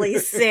Right. actually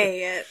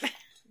say it.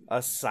 A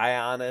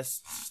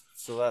Psionist,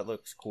 so that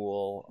looks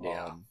cool.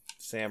 Yeah.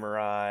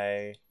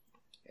 Samurai.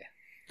 Yeah.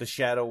 The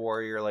Shadow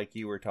Warrior, like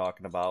you were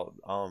talking about.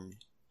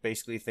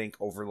 Basically think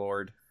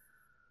Overlord.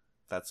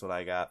 That's what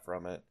I got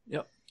from it.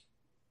 Yep.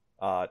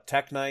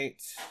 Tech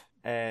Knight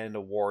and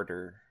a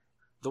Warder.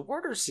 The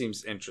Warder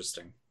seems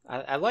interesting.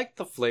 I like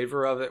the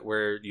flavor of it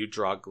where you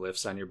draw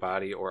glyphs on your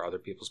body or other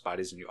people's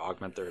bodies and you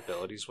augment their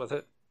abilities with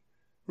it.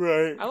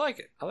 Right. I like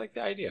it. I like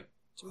the idea.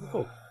 It's really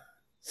cool.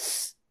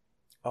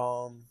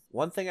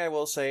 One thing I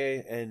will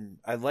say, and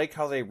I like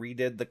how they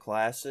redid the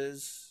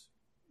classes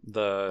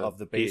of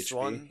the base PHP,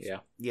 ones. Yeah.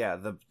 Yeah,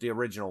 the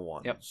original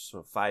ones. Yep.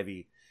 So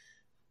 5e.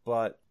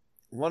 But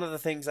one of the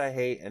things I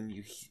hate,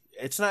 and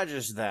it's not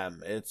just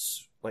them,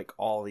 it's like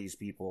all these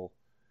people,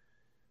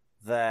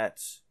 that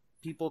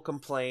people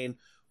complain,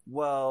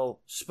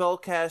 well,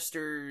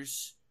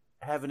 spellcasters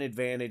have an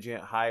advantage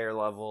at higher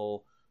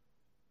level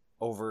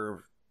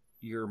over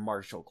your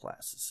martial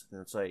classes.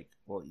 And it's like,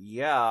 well,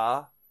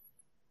 yeah,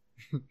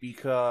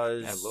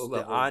 because At low the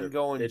level,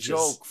 ongoing it's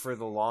joke just- for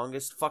the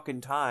longest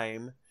fucking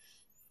time,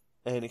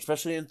 and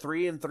especially in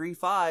 3 and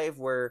 3.5,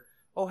 where,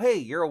 oh, hey,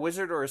 you're a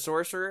wizard or a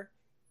sorcerer,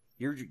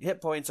 your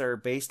hit points are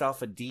based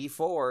off a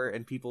D4,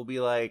 and people be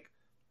like,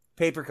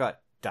 paper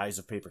cut, dies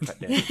of paper cut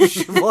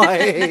damage.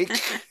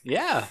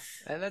 Yeah,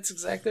 and that's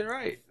exactly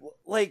right.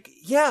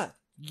 Yeah,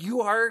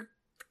 you are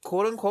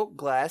quote unquote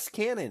glass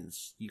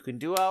cannons. You can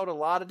do out a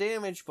lot of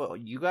damage, but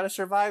you gotta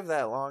survive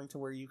that long to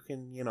where you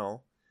can,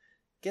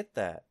 get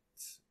that.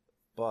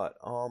 But,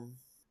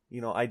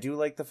 I do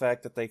like the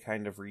fact that they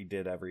kind of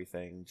redid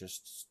everything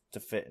just to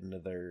fit into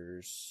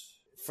theirs.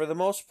 For the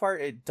most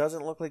part, it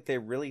doesn't look like they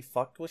really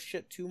fucked with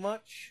shit too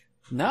much.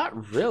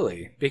 Not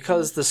really,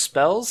 because the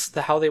spells,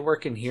 how they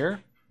work in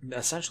here,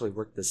 essentially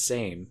work the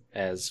same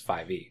as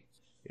 5e.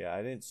 Yeah,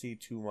 I didn't see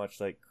too much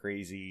like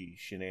crazy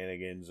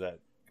shenanigans that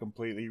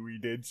completely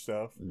redid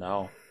stuff.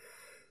 No.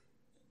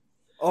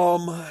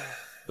 Um,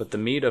 But the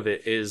meat of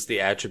it is the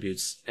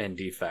attributes and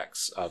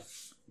defects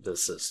of the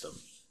system.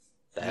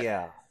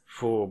 yeah.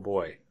 Oh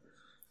boy.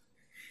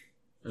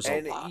 There's a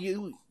And lot.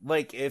 you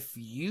like if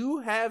you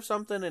have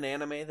something in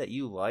anime that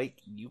you like,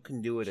 you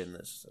can do it in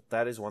this.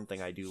 That is one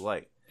thing I do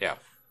like. Yeah.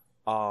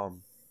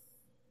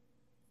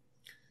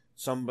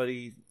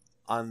 Somebody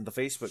on the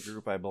Facebook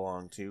group I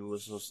belong to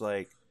was just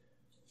like,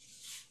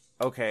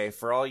 okay,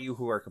 for all you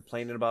who are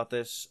complaining about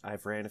this,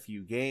 I've ran a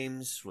few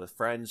games with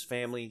friends,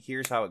 family.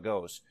 Here's how it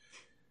goes.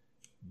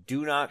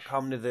 Do not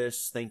come to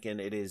this thinking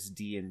it is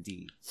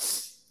D&D.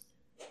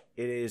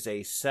 It is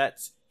a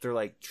set. They're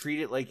like,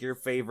 treat it like your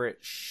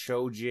favorite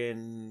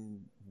shoujin,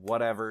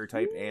 whatever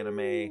type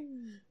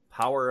anime.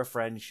 Power of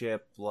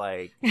friendship,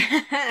 like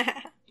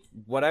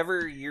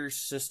whatever your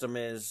system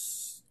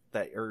is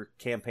that your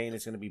campaign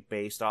is going to be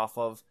based off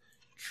of.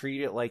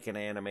 Treat it like an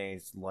anime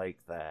like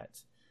that.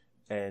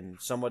 And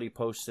somebody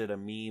posted a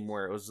meme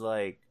where it was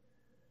like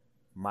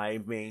my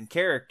main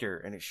character,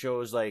 and it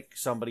shows like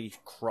somebody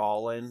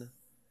crawling,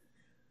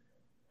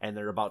 and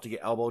they're about to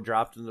get elbow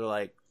dropped, and they're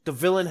like, the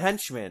villain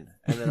henchman,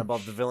 and then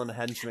above the villain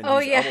henchman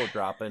who's elbow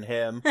dropping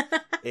him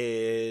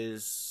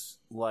is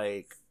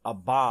like a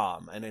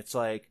bomb, and it's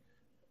like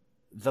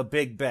the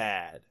big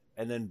bad,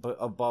 and then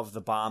above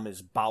the bomb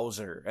is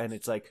Bowser, and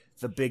it's like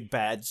the big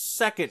bad's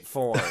second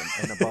form,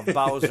 and above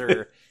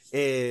Bowser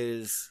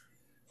is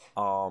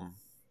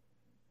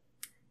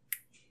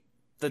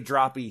the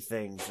droppy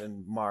things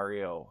in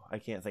Mario. I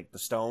can't think. The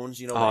stones,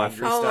 you know, the angry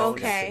stones. Oh,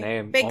 okay. The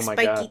name. Big Oh my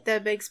spiky, God. the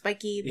big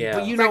spiky. Yeah.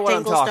 But you know what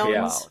I'm rectangle talking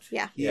stones. about.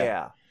 Yeah.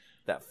 Yeah.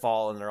 That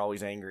fall and they're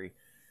always angry.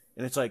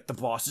 And it's like the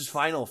boss's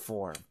final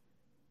form.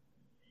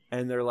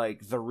 And they're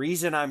like, the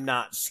reason I'm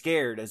not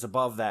scared is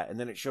above that. And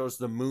then it shows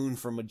the moon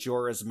from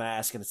Majora's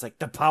Mask, and it's like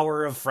the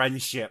power of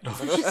friendship.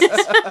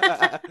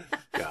 God.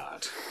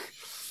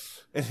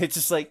 And it's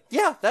just like,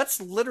 yeah, that's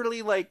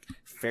literally like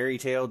Fairy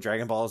Tail,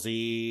 Dragon Ball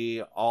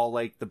Z, all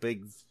like the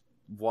big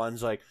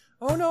ones. Like,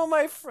 oh no,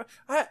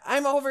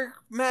 I'm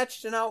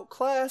overmatched and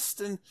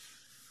outclassed, and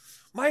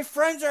my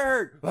friends are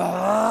hurt.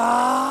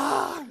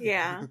 Ah!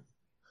 Yeah.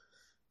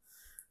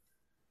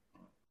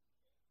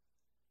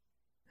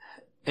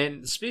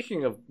 And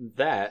speaking of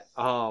that,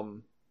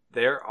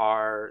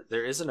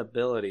 there is an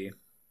ability.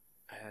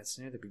 It's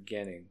near the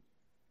beginning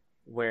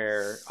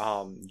where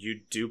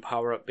you do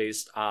power up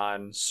based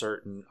on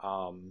certain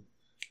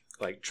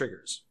like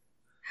triggers.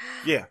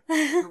 Yeah.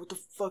 What the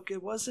fuck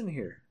it was in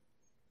here?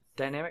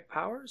 Dynamic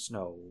powers?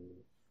 No.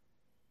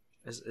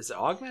 Is it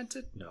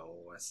augmented? No,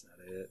 that's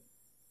not it.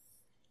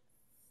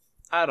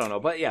 I don't know,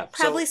 but yeah.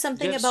 Probably so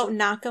something you have about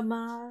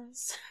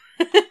Nakamas.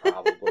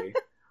 probably.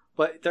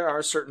 But there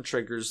are certain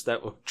triggers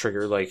that will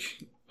trigger like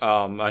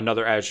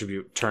another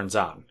attribute turns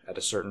on at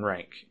a certain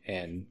rank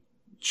and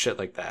shit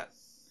like that.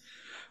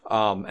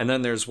 And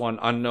then there's one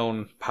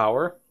unknown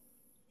power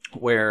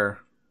where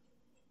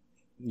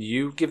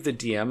you give the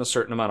DM a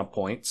certain amount of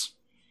points.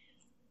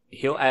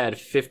 He'll add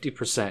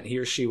 50%. He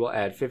or she will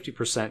add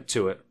 50%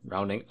 to it,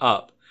 rounding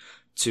up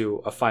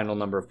to a final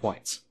number of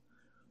points.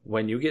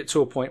 When you get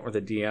to a point where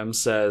the DM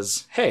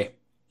says, hey,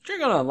 you're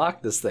going to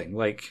unlock this thing.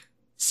 Like,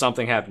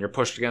 something happened. You're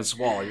pushed against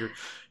the wall.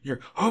 You're,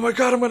 oh my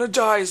God, I'm going to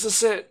die. Is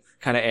this it?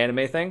 Kind of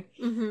anime thing.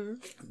 Mm-hmm.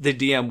 The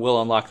DM will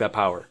unlock that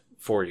power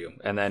for you.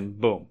 And then,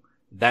 boom.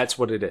 That's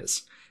what it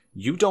is.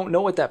 You don't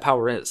know what that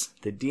power is.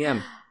 The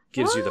DM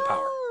gives you the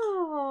power.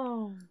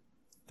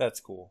 That's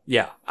cool.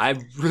 Yeah, I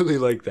really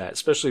like that,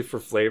 especially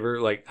for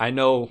flavor. Like, I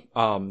know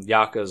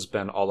Yaka's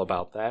been all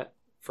about that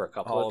for a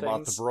couple All of about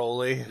things. the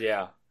Broly.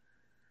 Yeah.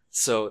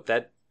 So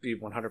that'd be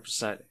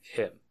 100%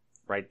 him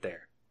right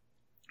there.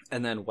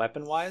 And then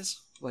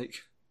weapon-wise,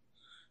 like,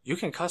 you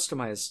can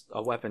customize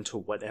a weapon to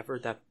whatever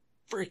that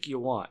frick you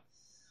want.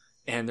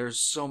 And there's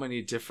so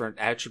many different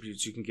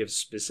attributes you can give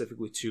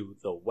specifically to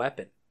the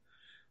weapon.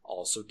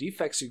 Also,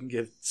 defects you can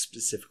give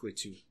specifically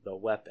to the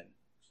weapon.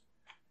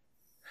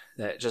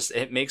 That just,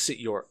 it makes it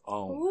your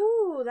own.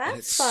 Ooh, that's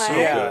It's fun. so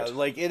Yeah, good.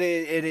 like it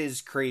is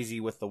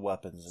crazy with the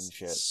weapons and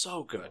shit.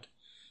 So good.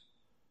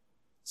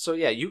 So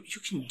yeah, you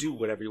can do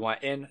whatever you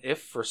want. And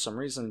if for some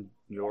reason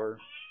you're...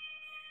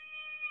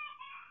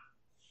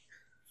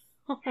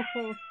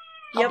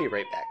 I'll be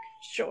right back.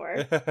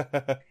 Sure.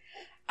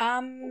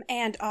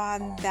 And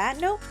on that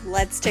note,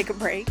 let's take a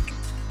break.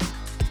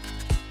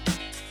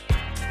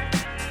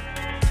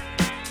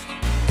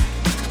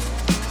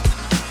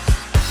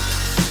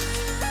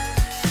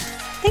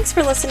 Thanks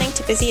for listening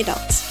to Busy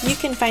Adults. You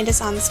can find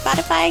us on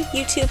Spotify,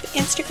 YouTube,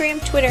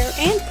 Instagram, Twitter,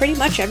 and pretty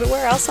much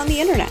everywhere else on the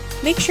internet.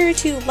 Make sure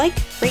to like,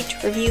 rate,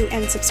 review,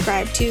 and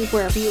subscribe to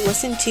wherever you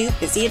listen to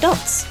Busy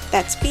Adults.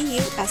 That's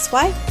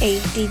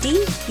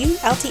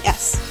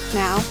BUSYADDULTS.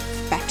 Now,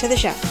 back to the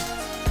show.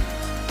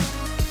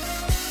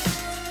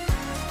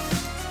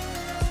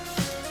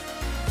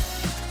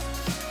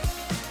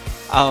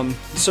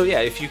 So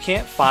yeah, if you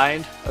can't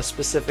find a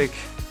specific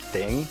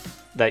thing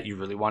that you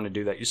really want to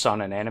do that you saw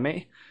in an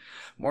anime,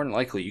 more than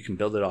likely you can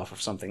build it off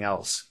of something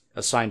else,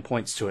 assign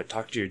points to it,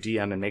 talk to your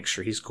DM, and make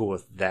sure he's cool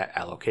with that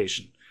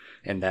allocation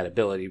and that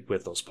ability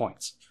with those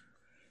points.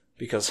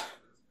 Because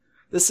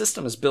this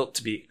system is built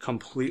to be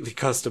completely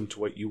custom to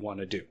what you want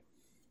to do.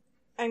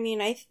 I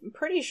mean, I'm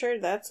pretty sure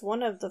that's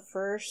one of the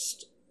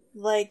first,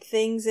 like,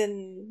 things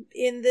in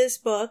this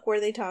book where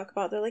they talk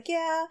about, they're like,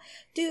 yeah,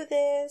 do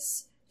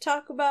this,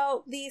 talk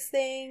about these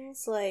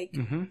things, like,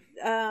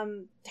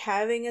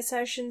 having a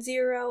session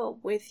 0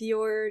 with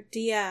your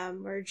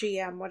DM or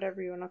GM,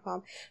 whatever you want to call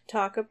them,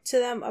 talk up to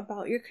them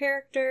about your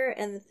character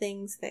and the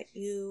things that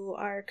you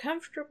are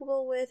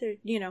comfortable with, or,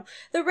 you know,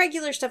 the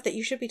regular stuff that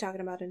you should be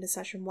talking about into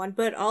session 1,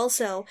 but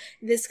also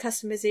this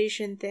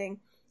customization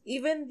thing.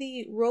 Even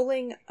the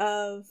rolling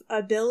of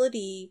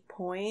ability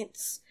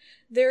points,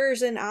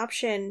 there's an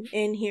option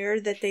in here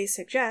that they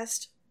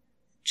suggest.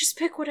 Just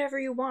pick whatever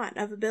you want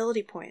of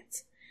ability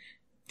points.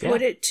 Yeah.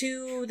 Put it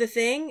to the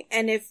thing,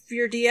 and if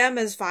your DM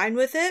is fine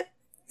with it,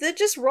 then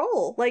just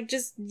roll. Like,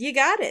 just, you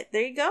got it.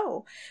 There you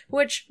go.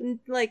 Which,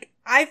 like,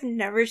 I've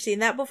never seen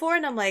that before,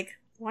 and I'm like,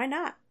 why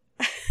not?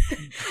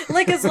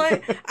 Like, it's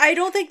like, I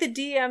don't think the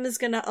DM is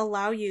gonna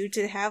allow you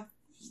to have,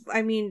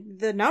 I mean,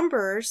 the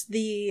numbers,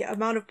 the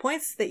amount of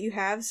points that you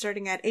have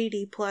starting at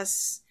 80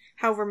 plus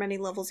however many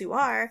levels you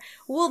are,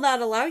 will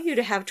not allow you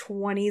to have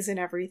 20s and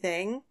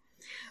everything.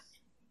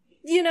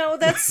 You know,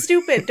 that's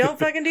stupid. Don't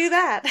fucking do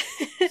that.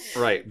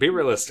 Right. Be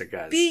realistic,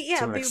 guys. Be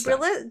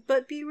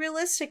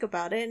realistic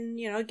about it, and,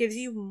 you know, it gives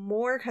you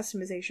more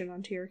customization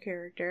onto your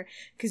character,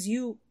 because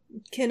you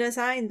can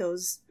assign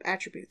those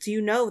attributes. You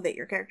know that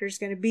your character is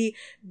going to be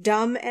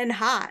dumb and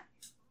hot.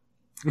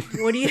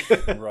 What do you...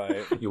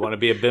 Right. You want to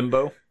be a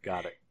bimbo?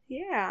 Got it.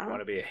 Yeah. You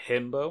want to be a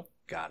himbo?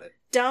 Got it.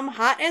 Dumb,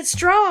 hot, and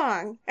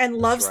strong, and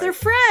loves their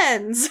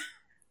friends.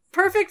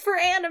 Perfect for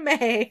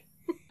anime.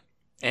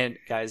 And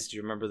guys, do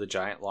you remember the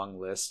giant long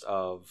list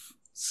of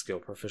skill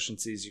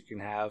proficiencies you can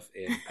have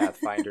in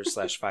Pathfinder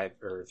 /5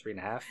 or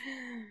 3.5?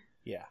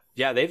 Yeah.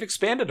 Yeah, they've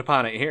expanded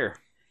upon it here.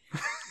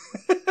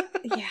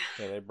 Yeah.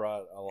 Yeah, they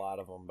brought a lot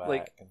of them back,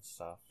 Like, and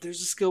stuff.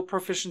 There's a skill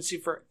proficiency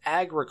for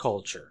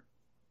agriculture.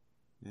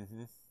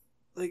 Mm-hmm.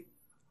 Like,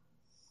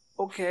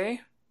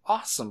 okay,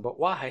 awesome, but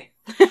why?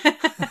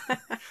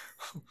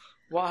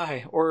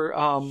 Why? Or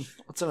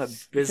what's in a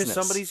business? Because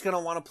somebody's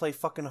gonna want to play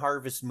fucking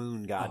Harvest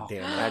Moon.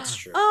 Goddamn, That's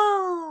true.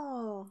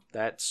 Oh.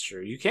 That's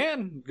true. You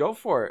can go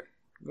for it.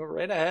 Go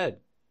right ahead.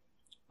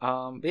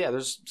 But yeah,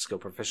 there's skill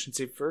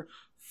proficiency for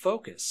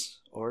focus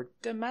or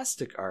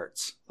domestic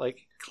arts,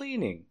 like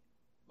cleaning.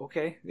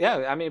 Okay,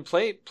 yeah. I mean,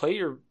 play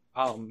your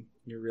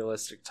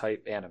realistic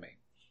type anime.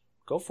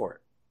 Go for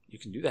it. You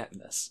can do that in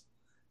this.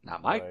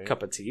 Not my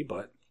cup of tea,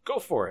 but go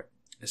for it.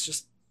 It's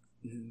just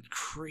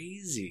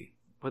crazy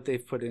what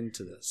they've put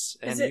into this.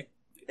 And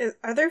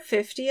are there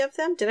 50 of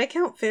them? Did I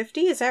count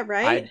 50? Is that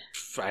right?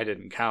 I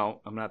didn't count.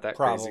 I'm not that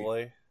Probably.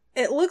 crazy.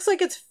 It looks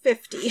like it's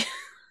 50.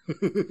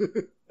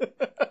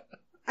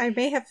 I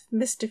may have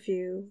missed a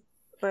few,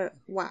 but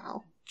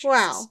wow. Jesus.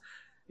 Wow.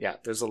 Yeah,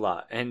 there's a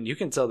lot. And you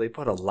can tell they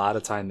put a lot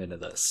of time into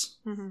this.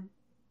 Mm-hmm.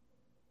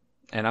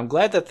 And I'm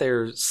glad that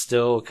they're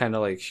still kind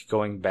of like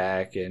going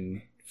back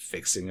and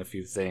fixing a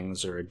few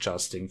things or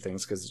adjusting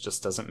things, because it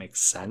just doesn't make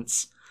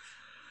sense.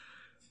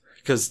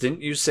 Because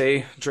didn't you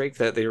say, Drake,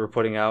 that they were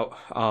putting out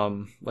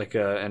like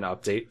an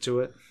update to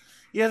it?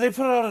 Yeah, they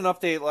put out an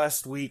update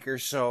last week or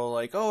so,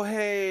 like, oh,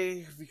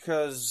 hey,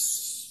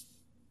 because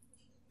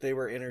they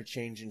were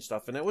interchanging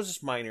stuff, and it was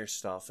just minor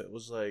stuff. It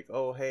was like,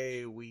 oh,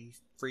 hey,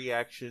 free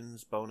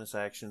actions, bonus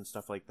actions,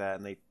 stuff like that,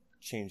 and they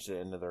changed it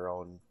into their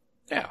own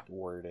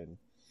word. And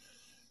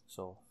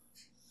so,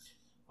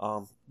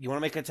 you want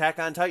to make Attack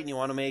on Titan, you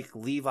want to make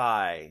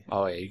Levi.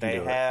 Oh, yeah, you can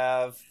do it. They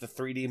have the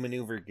 3D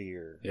maneuver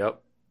gear.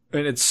 Yep.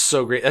 And it's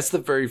so great. That's the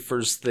very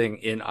first thing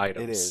in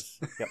items. It is.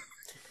 Yep.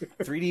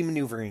 3D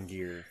maneuvering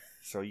gear.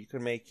 So you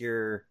can make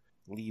your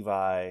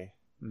Levi.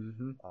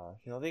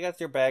 Mm-hmm. They got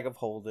their bag of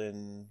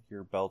holding,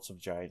 your belts of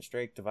giant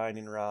strike,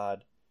 divining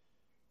rod.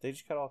 They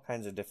just got all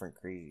kinds of different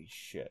crazy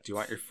shit. Do you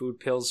want your food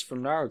pills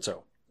from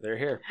Naruto? They're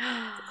here.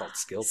 They're called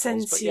skill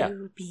pills, but yeah,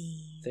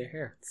 beans. they're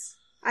here.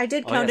 I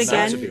did count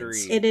again.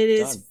 It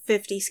is Done.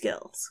 50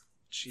 skills.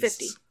 Jesus.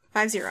 50.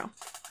 50. Oh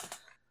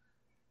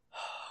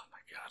my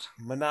god.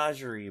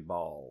 Menagerie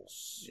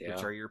balls, Yeah.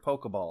 which are your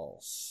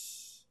Pokeballs.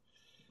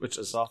 Which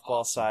is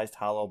Softball-sized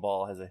hollow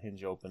ball has a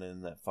hinge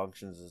opening that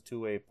functions as a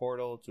two-way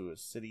portal to a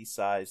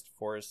city-sized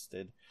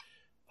forested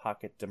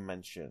pocket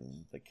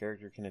dimension. The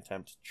character can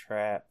attempt to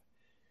trap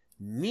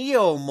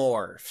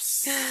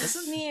Neomorphs.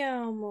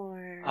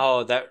 Neomorph.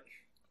 Oh, that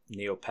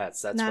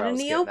Neopets. That's Not where I a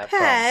was getting that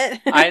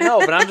Neopet. from. I know,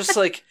 but I'm just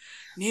like,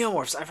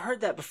 Neomorphs. I've heard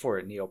that before.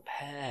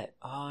 Neopet.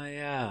 Oh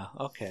yeah.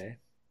 Okay.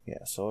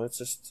 Yeah, so it's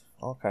just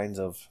all kinds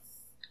of...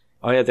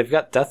 Oh yeah, they've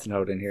got Death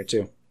Note in here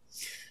too.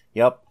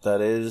 Yep,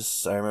 that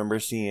is... I remember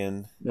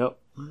seeing... Yep.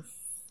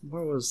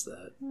 Where was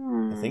that?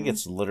 I think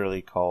it's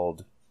literally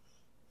called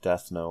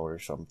Death Note or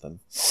something.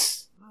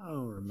 I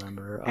don't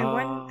remember.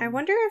 I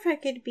wonder if I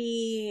could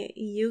be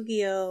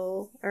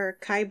Yu-Gi-Oh! Or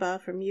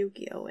Kaiba from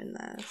Yu-Gi-Oh! In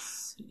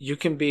this. You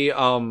can be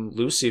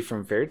Lucy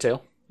from Fairy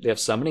Tail. They have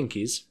summoning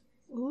keys.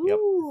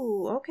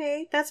 Ooh,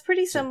 okay. That's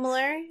pretty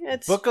similar.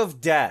 It's Book of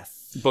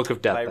Death. Book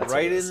of Death. By that's what it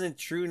writing is. the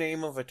true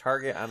name of a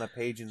target on a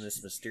page in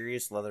this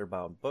mysterious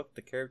leather-bound book,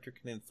 the character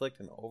can inflict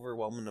an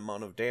overwhelming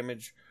amount of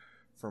damage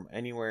from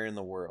anywhere in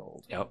the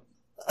world. Yep.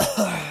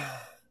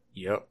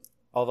 Yep.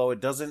 Although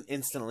it doesn't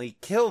instantly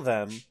kill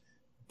them,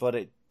 but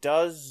it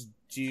does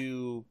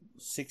do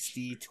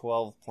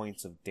 12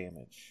 points of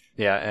damage.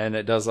 Yeah, and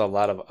it does a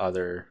lot of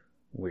other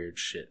weird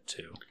shit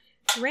too.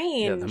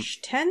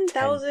 range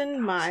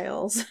 10,000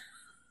 miles.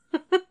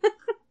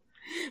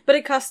 But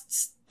it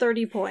costs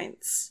 30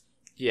 points.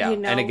 Yeah, You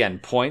know? and again,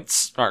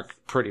 points are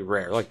pretty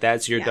rare. Like,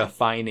 that's your Yeah.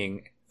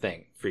 defining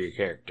thing for your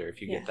character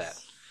if you get that.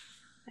 Yes.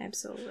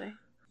 Absolutely.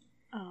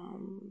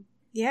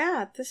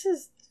 Yeah, this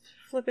is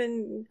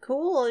flipping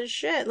cool as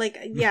shit. Like,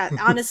 yeah,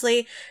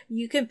 honestly,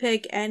 you can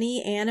pick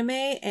any anime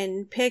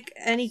and pick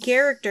any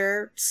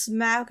character,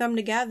 smack them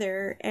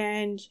together,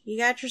 and you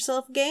got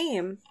yourself a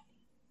game.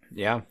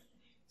 Yeah.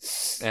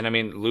 And I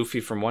mean, Luffy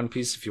from One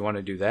Piece, if you want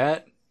to do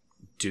that,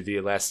 do the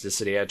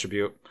elasticity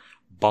attribute,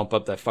 bump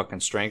up that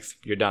fucking strength,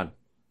 you're done.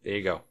 There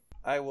you go.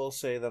 I will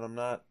say that I'm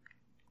not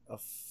a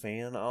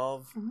fan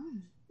of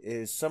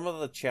is some of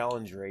the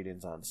challenge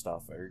ratings on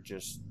stuff are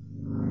just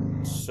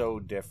so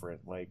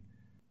different. Like,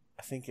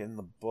 I think in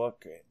the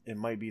book, it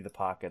might be the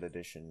pocket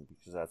edition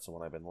because that's the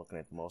one I've been looking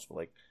at the most, but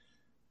like,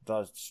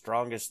 the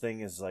strongest thing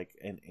is like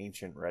an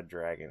ancient red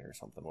dragon or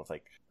something with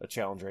like a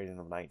challenge rating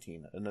of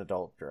 19, an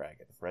adult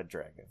dragon, red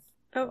dragon.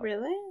 Oh,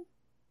 really?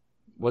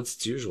 What's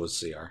its usual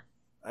CR?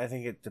 I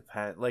think it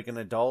depends. Like an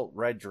adult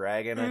red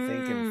dragon, I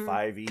think in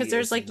 5e, Because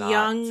there's is like not...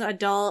 young,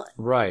 adult,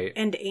 Right.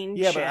 and ancient.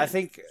 Yeah, but I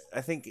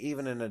think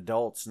even an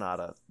adult's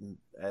not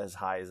as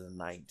high as a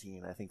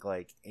 19. I think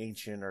like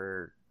ancient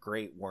or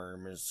great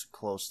worm is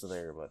close to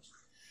there, but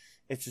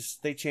it's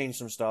just they changed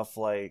some stuff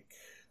like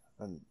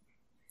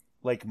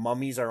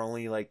mummies are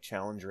only like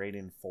challenge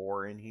rating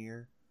 4 in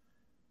here.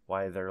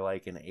 Why they're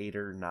like an 8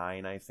 or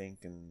 9, I think,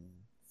 in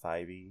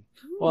 5e.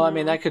 Well, I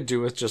mean, that could do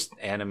with just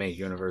anime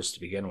universe to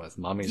begin with.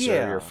 Mummies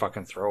are your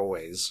fucking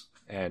throwaways,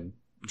 and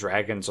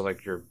dragons are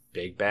like your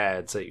big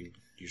bads that you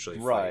usually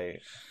fight. Right.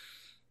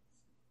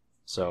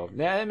 So,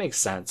 yeah, it makes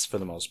sense for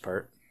the most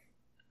part.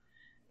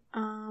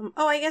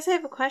 Oh, I guess I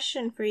have a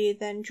question for you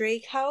then,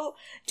 Drake. How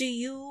do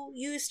you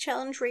use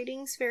challenge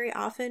ratings very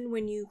often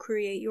when you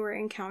create your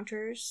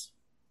encounters?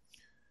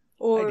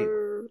 Or, I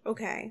do.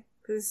 Okay,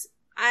 because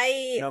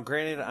Now,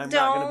 granted, I'm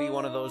not going to be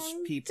one of those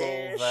Don't people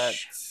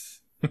dish.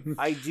 that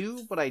I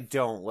do, but I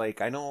don't.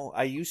 Like, I know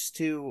I used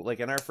to, like,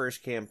 in our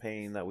first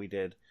campaign that we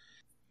did,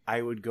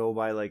 I would go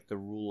by, like, the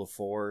rule of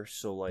 4.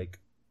 So, like,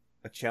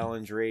 a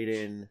challenge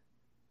rating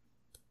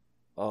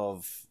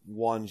of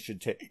 1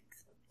 should take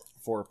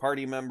 4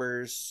 party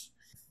members.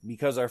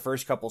 Because our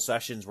first couple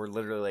sessions were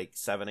literally, like,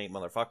 7, 8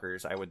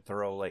 motherfuckers, I would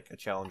throw, like, a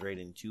challenge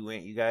rating 2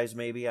 at you guys,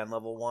 maybe, on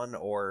level 1,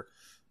 or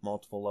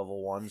multiple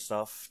level 1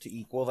 stuff to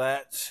equal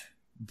that.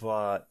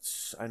 But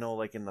I know,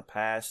 like, in the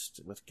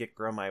past, with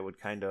Gikram, I would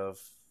kind of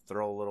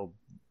throw a little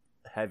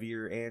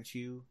heavier at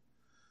you.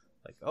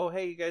 Like, oh,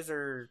 hey, you guys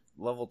are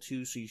level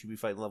 2, so you should be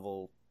fighting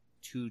level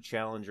 2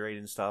 challenge rate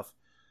and stuff.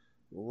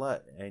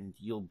 And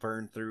you'll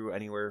burn through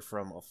anywhere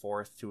from a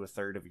fourth to a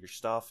third of your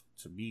stuff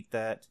to beat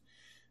that.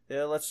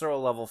 Yeah, let's throw a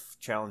level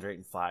challenge rate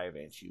in 5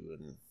 at you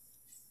and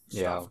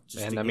stuff. Yeah,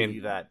 Just and to I give mean-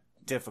 you that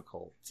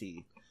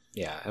difficulty.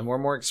 Yeah, and we're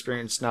more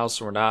experienced now,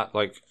 so we're not,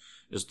 like,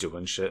 just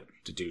doing shit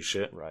to do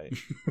shit. Right.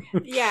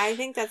 yeah, I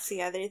think that's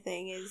the other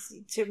thing is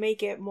to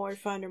make it more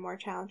fun or more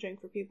challenging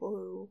for people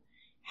who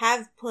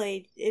have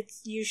played.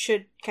 You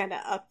should kind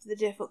of up the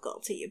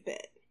difficulty a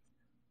bit.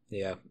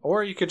 Yeah,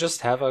 or you could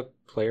just have a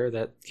player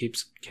that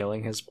keeps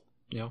killing his,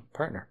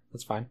 partner.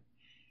 That's fine.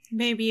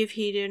 Maybe if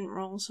he didn't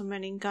roll so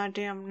many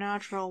goddamn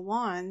natural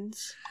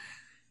ones.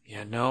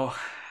 Yeah, no.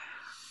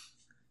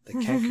 The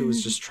Kenku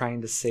was just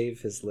trying to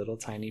save his little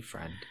tiny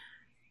friend.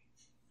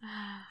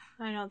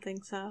 I don't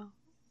think so.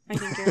 I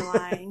think you're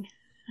lying.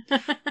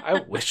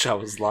 I wish I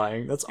was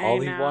lying. That's all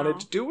he know. wanted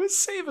to do was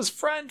save his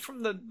friend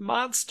from the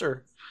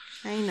monster.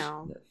 I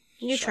know.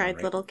 You Shot tried,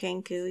 right- little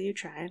Kenku. You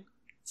tried.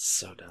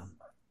 So dumb.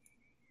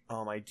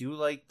 I do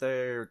like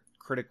their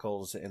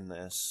criticals in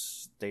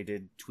this. They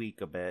did tweak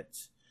a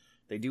bit.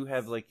 They do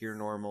have like your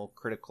normal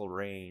critical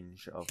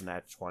range of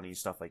nat 20,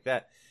 stuff like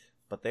that.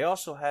 But they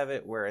also have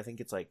it where I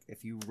think it's like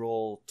if you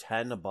roll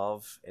 10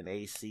 above an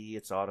AC,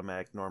 it's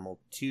automatic normal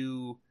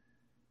 2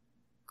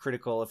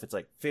 critical. If it's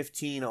like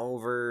 15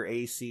 over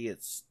AC,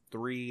 it's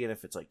 3. And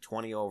if it's like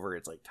 20 over,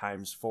 it's like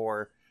times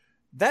 4.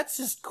 That's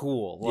just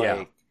cool. Yeah.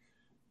 Like,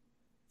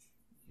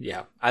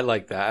 Yeah, I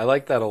like that. I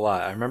like that a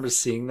lot. I remember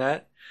seeing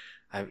that.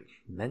 I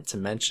meant to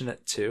mention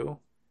it too.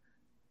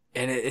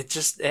 And it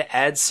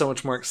adds so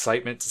much more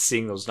excitement to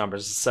seeing those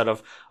numbers instead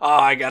of, oh,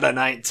 I got a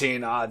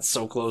 19. Oh, it's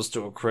so close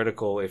to a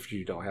critical if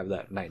you don't have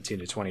that 19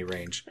 to 20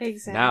 range.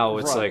 Exactly. Now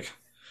it's Right. like,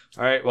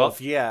 all right, well,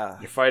 if you're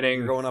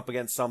fighting. going up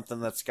against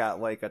something that's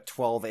got like a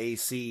 12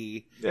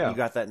 AC, Yeah. you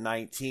got that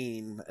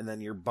 19, and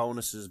then your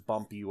bonuses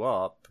bump you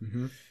up.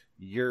 Mhm.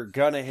 you're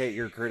gonna hit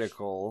your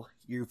critical.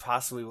 You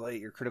possibly will hit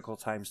your critical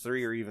times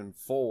 3 or even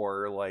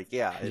 4. Like,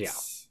 yeah,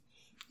 it's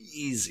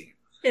easy.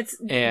 It's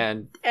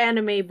And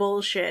anime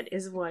bullshit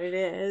is what it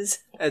is.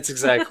 that's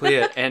exactly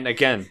it. And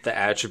again, the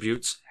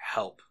attributes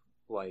help.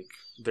 Like,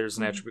 there's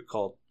an Mhm. attribute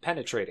called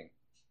penetrating.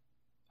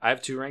 I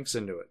have 2 ranks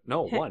into it.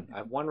 No, 1. I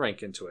have 1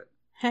 rank into it.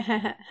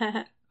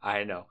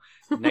 I know.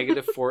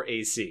 -4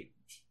 AC.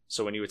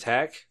 So when you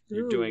attack,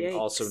 you're Ooh, doing yikes.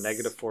 also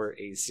 -4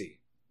 AC.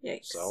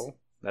 Yikes. So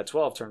that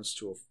 12 turns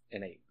to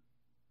an 8.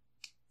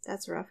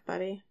 That's rough,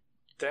 buddy.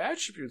 The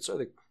attributes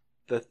are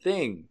the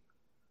thing,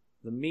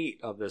 the meat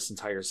of this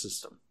entire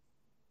system.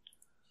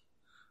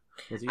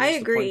 Whether you I use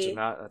the points agree. or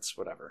not, that's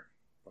whatever.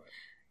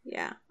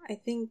 Yeah, I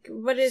think,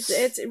 but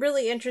it's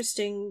really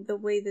interesting the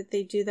way that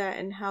they do that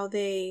and how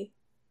they.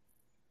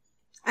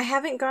 I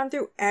haven't gone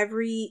through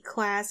every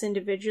class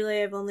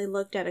individually. I've only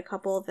looked at a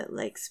couple that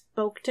like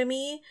spoke to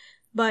me,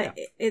 but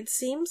it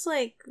seems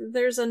like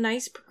there's a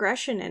nice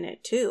progression in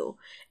it too.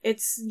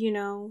 It's,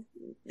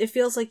 it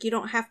feels like you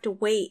don't have to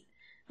wait.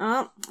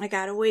 Oh, I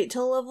gotta wait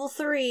till level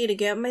 3 to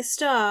get my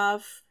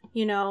stuff.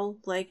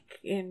 Like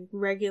in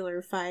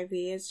regular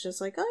 5e, it's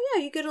just like, oh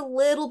yeah, you get a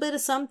little bit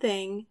of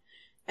something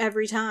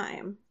every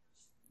time.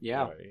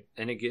 Yeah, Right.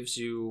 and it gives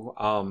you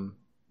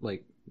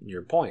like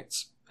your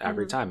points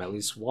every Mhm. time, at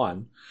least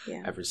 1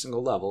 Yeah. every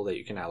single level that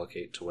you can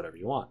allocate to whatever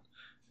you want.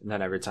 And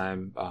then every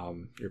time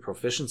your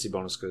proficiency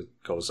bonus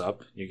goes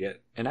up, you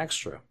get an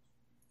extra.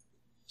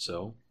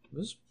 So it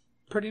was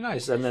pretty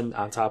nice. And then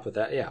on top of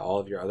that, all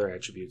of your other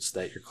attributes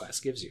that your class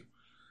gives you.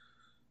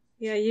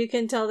 Yeah, you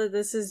can tell that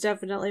this is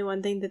definitely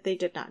one thing that they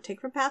did not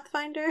take from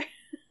Pathfinder.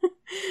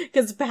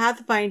 Because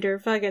Pathfinder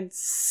fucking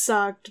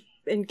sucked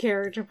in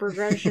character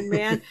progression,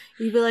 man.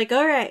 You'd be like,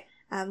 alright,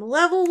 I'm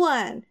level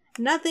 1.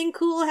 Nothing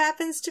cool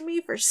happens to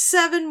me for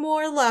 7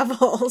 more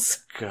levels.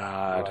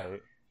 God.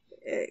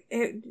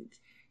 Right.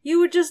 You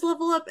would just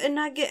level up and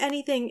not get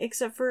anything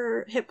except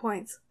for hit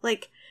points.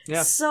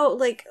 Yeah. So,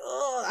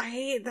 oh, I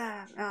hate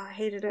that. Oh, I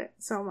hated it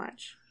so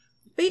much.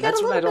 But you got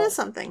That's a what I little bit don't- of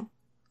something.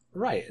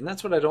 Right, and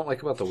that's what I don't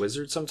like about the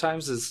wizard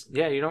sometimes is,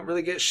 you don't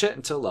really get shit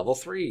until level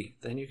 3.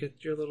 Then you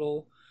get your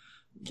little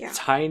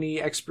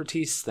tiny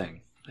expertise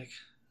thing. Like,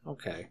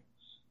 okay.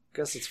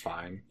 Guess it's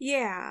fine.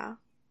 Yeah.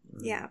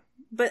 Yeah.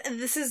 But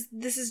this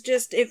is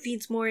just, it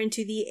feeds more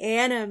into the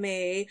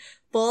anime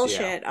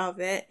bullshit of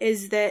it,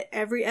 is that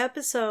every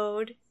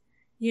episode,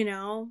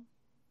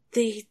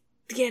 they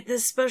get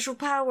this special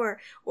power,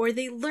 or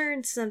they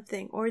learn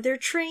something, or they're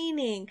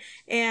training.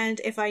 And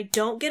if I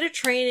don't get a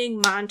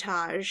training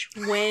montage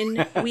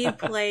when we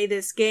play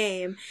this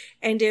game,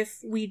 and if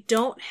we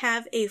don't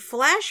have a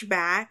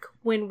flashback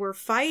when we're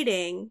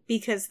fighting,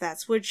 because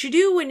that's what you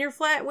do when you're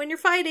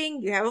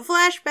fighting, you have a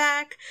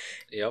flashback.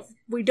 Yep.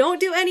 We don't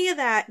do any of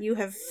that, you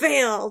have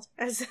failed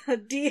as a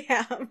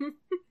DM.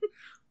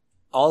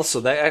 Also,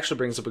 that actually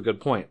brings up a good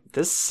point.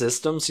 This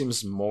system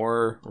seems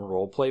more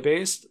roleplay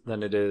based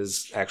than it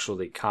is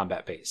actually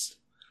combat based,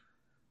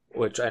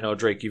 which I know,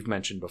 Drake, you've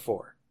mentioned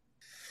before.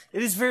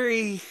 It is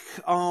very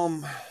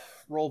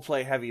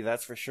roleplay heavy,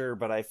 that's for sure,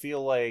 but I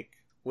feel like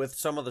with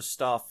some of the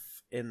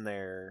stuff in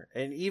there,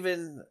 and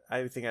even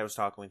I think I was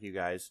talking with you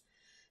guys,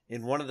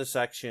 in one of the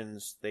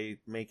sections they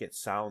make it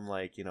sound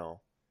like,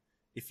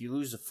 if you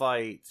lose a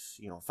fight,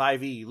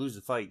 5e, you lose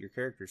a fight, your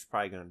character's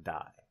probably going to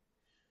die.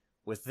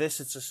 With this,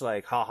 it's just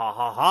like, ha ha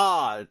ha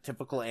ha,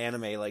 typical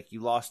anime, like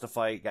you lost a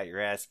fight, got your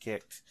ass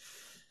kicked.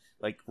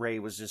 Like Ray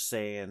was just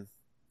saying,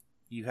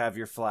 you have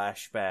your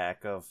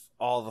flashback of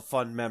all the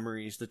fun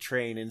memories, the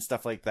train and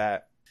stuff like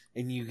that.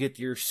 And you get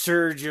your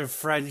surge of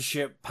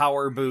friendship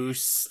power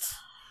boost.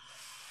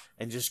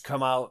 And just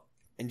come out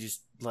and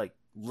just,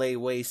 lay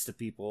waste to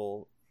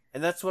people.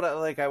 And that's what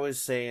I was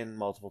saying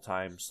multiple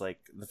times. Like,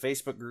 the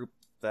Facebook group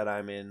that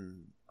I'm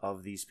in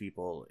of these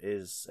people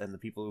is, and the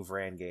people who've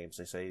ran games,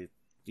 they say,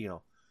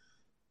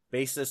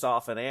 base this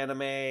off an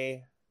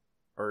anime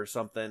or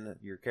something.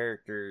 Your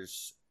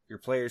characters, your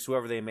players,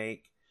 whoever they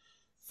make,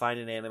 find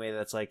an anime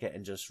that's like it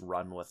and just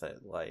run with it.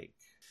 Like,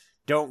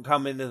 don't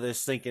come into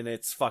this thinking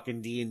it's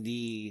fucking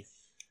D&D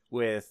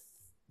with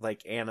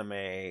anime.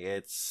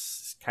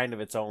 It's kind of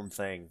its own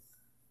thing,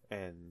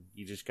 and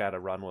you just gotta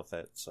run with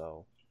it.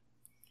 So,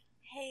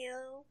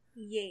 Hell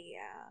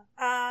yeah.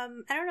 I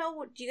don't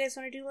know, do you guys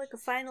want to do a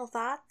final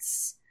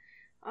thoughts?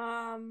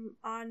 On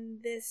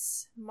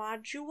this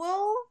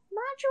module?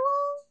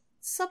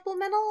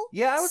 Supplemental?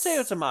 yeah, I would say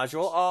it's a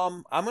module.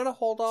 I'm gonna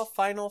hold off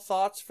final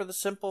thoughts for the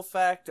simple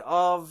fact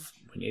of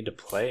We need to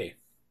play.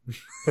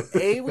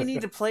 A, we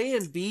need to play,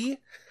 and B,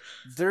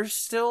 they're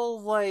still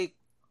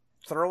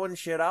throwing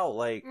shit out.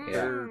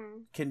 They're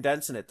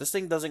condensing it. This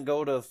thing doesn't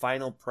go to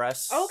final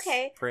press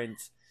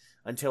print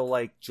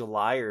until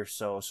July or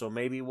so. So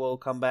maybe we'll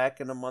come back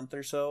in a month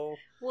or so.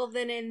 Well,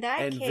 then in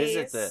that and case,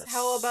 visit this.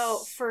 how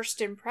about first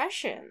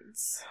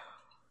impressions?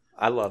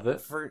 I love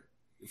it.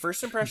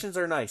 First impressions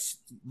are nice.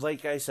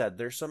 Like I said,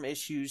 there's some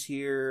issues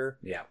here.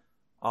 Yeah.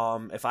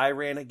 If I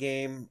ran a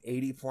game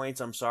 80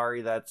 points, I'm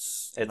sorry,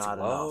 it's not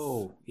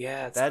low. enough.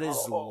 Yeah, That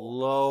is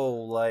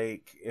low.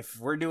 If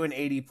we're doing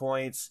 80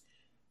 points,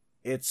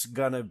 it's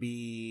gonna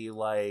be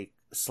like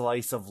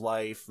slice of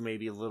life,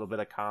 maybe a little bit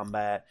of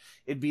combat.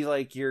 It'd be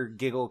like your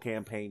Giggle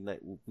campaign that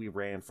we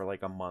ran for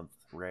like a month,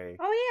 Ray.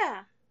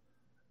 Oh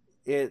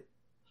yeah.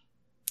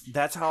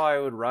 That's how I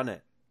would run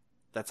it.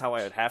 That's how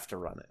I would have to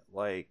run it.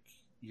 Like,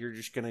 you're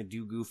just gonna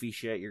do goofy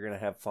shit, you're gonna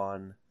have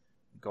fun,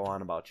 go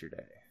on about your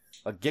day.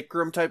 A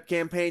Gikram type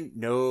campaign?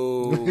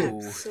 No.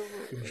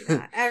 Absolutely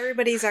not.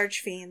 Everybody's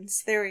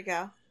archfiends. There we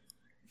go.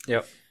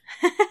 Yep.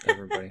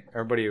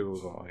 Everybody who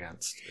will go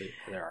against,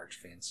 they're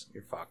archfiends.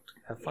 You're fucked.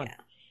 Have fun. Yeah.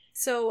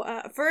 So,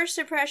 first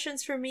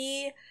impressions for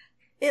me,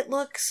 it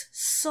looks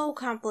so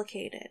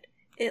complicated.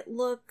 It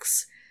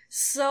looks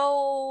so,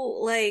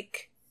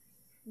 like,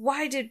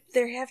 why did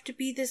there have to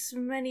be this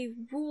many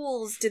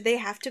rules? Did they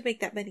have to make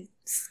that many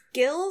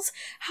skills?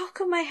 How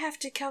come I have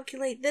to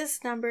calculate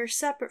this number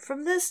separate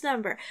from this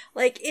number?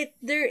 Like,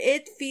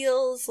 it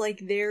feels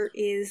like there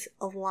is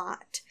a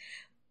lot.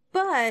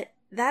 But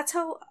that's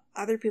how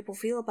other people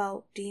feel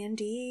about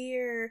D&D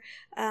or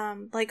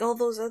like all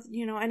those other,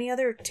 any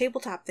other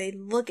tabletop. They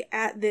look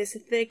at this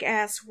thick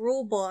ass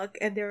rule book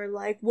and they're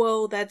like,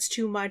 whoa, that's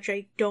too much,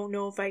 I don't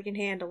know if I can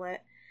handle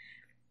it.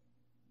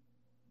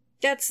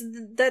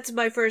 That's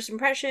my first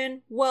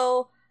impression.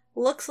 Well,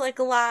 looks like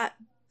a lot,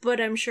 but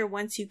I'm sure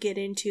once you get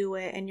into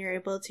it and you're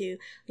able to,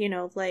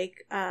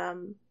 like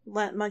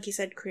Monkey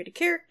said, create a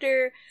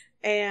character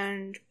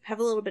and have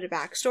a little bit of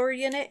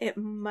backstory in it, it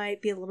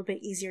might be a little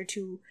bit easier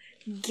to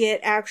get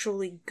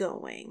actually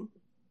going.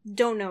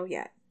 Don't know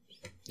yet.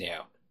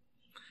 Yeah.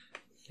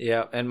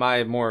 Yeah, and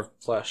my more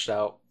fleshed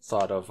out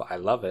thought of I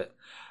love it.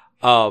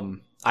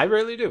 I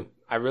really do.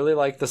 I really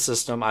like the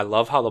system. I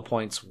love how the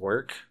points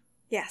work.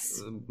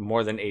 Yes.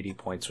 More than 80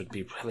 points would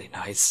be really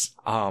nice.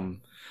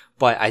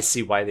 But I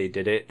see why they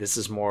did it. This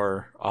is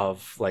more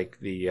of like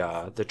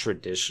the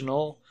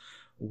traditional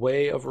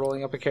way of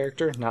rolling up a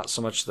character, not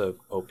so much the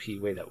OP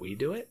way that we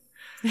do it.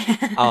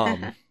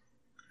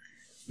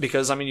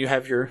 Because, I mean, you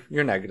have your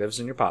negatives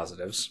and your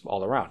positives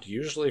all around.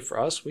 Usually for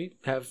us, we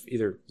have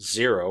either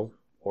 0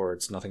 or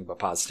it's nothing but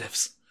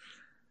positives.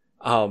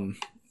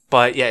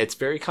 But yeah, it's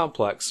very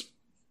complex.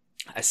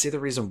 I see the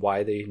reason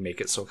why they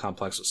make it so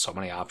complex with so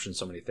many options,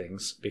 so many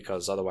things,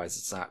 because otherwise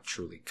it's not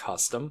truly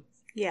custom.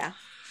 Yeah.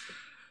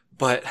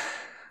 But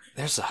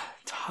there's a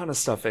ton of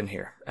stuff in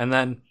here. And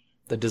then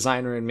the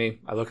designer in me,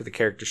 I look at the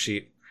character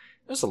sheet.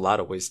 There's a lot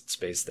of wasted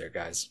space there,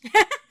 guys.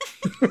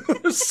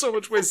 There's so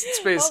much wasted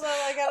space. Hold on,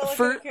 I gotta look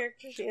at the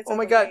character sheet. It's oh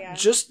my over god, there, yeah.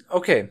 just,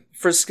 okay,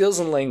 for skills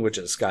and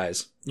languages,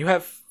 guys, you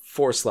have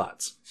 4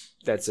 slots.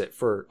 That's it,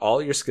 for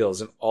all your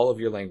skills in all of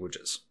your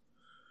languages.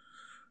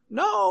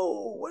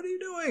 No! What are you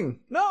doing?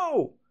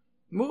 No!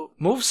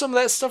 Move some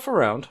of that stuff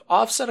around.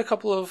 Offset a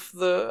couple of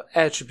the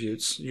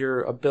attributes,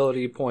 your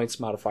ability points,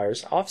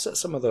 modifiers. Offset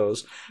some of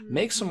those. Mm-hmm.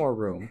 Make some more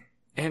room.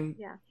 And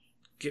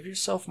give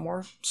yourself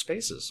more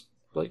spaces.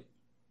 Like,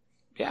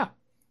 yeah.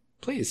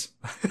 Please.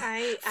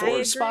 I 4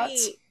 agree.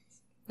 spots?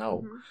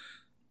 No. Mm-hmm.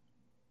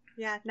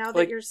 Yeah, now that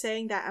Like- you're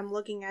saying that, I'm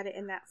looking at it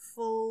in that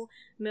full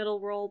middle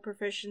roll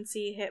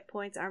proficiency, hit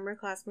points, armor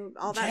class, move,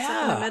 all that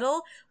stuff in Yeah. the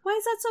middle. Why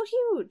is that so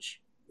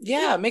huge?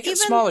 Yeah, make it Even-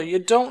 smaller. You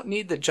don't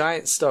need the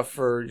giant stuff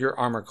for your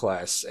armor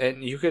class.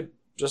 And you could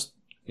just,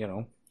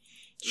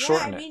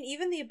 shorten I it. mean,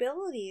 even the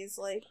abilities,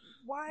 like,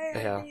 why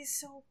are they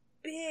so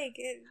big?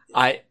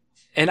 I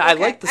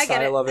like the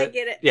style of it. I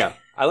get it. Yeah,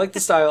 I like the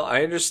style.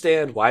 I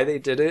understand why they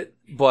did it,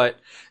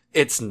 but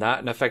it's not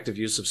an effective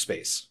use of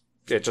space.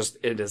 It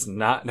is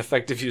not an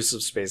effective use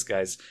of space,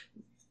 guys.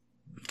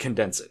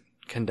 Condense it.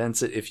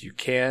 Condense it if you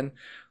can,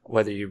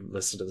 whether you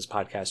listen to this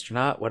podcast or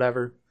not,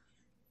 whatever.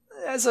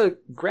 As a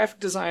graphic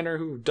designer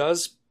who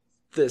does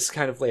this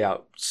kind of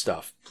layout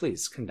stuff,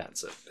 please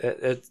condense it.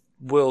 It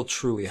will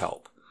truly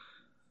help.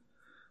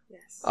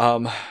 Yes.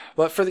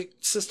 But for the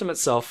system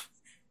itself,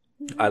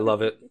 I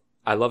love it.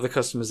 I love the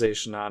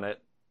customization on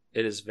it.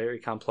 It is very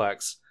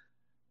complex.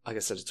 Like I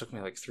said, it took me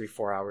like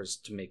 3-4 hours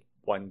to make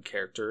one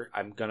character.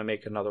 I'm going to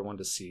make another one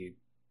to see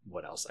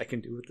what else I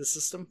can do with the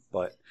system.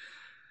 But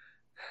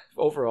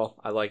overall,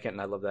 I like it,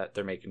 and I love that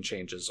they're making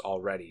changes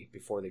already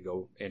before they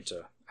go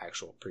into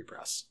actual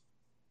pre-press.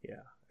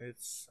 Yeah,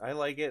 I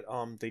like it.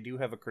 They do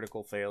have a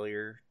critical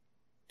failure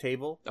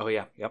table. Oh,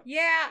 yeah. Yep.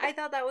 Yeah, I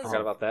thought that was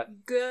Forgot about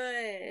that.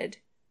 good.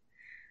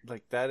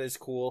 Like, that is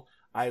cool.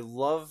 I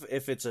love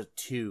if it's a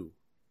 2.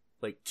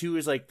 Like, 2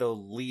 is like the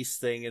least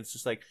thing. It's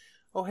just like,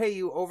 oh, hey,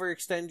 you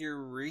overextend your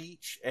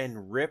reach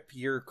and rip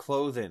your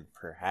clothing,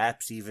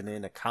 perhaps even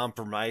in a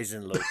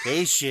compromising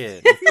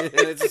location.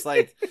 It's just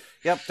like,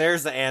 yep,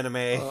 there's the anime.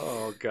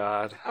 Oh,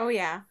 God. Oh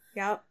yeah,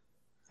 yep.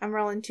 I'm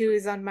rolling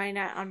 2s on my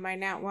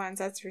nat ones.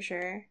 That's for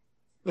sure.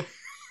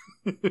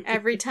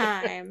 Every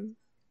time.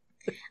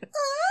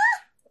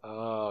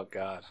 Oh,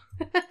 God.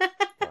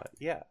 But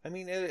yeah, I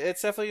mean,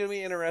 it's definitely going to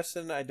be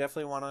interesting. I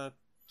definitely want to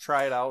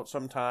try it out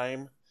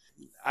sometime.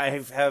 I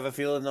have a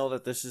feeling, though,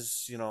 that this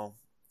is,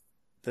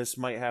 this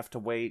might have to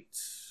wait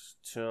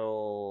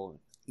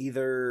till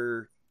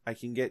either I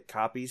can get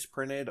copies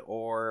printed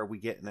or we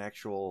get an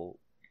actual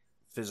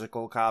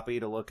physical copy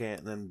to look at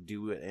and then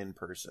do it in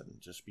person,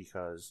 just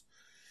because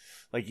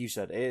like you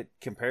said, it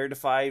compared to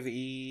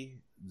 5e,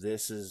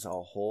 this is a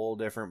whole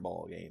different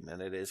ball game,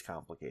 and it is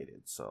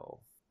complicated. So,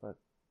 but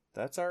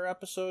that's our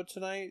episode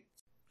tonight.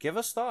 Give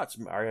us thoughts.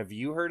 Have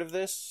you heard of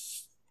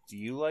this? Do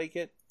you like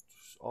it?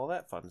 All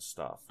that fun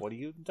stuff. What do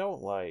you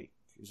don't like?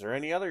 Is there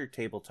any other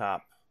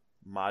tabletop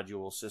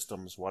module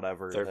systems,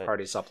 whatever,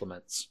 third-party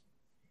supplements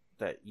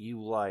that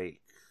you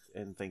like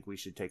and think we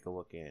should take a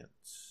look at?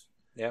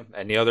 Yeah,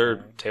 any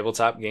other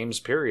tabletop games,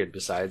 period,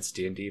 besides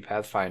D&D,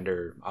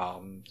 Pathfinder,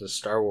 the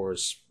Star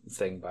Wars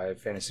thing by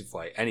Fantasy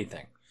Flight,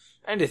 anything.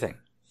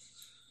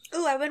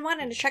 Oh, I've been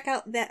wanting to check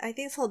out that, I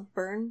think it's called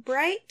Burn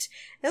Bright.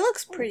 It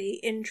looks pretty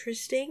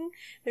interesting.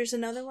 There's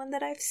another one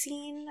that I've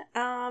seen.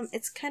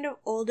 It's kind of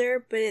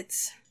older, but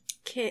it's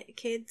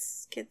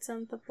kids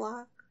on the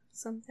block,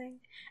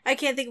 something. I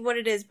can't think of what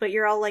it is, but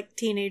you're all like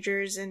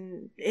teenagers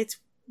and it's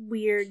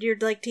weird. You're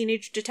like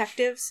teenage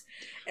detectives.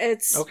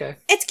 It's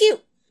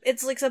cute.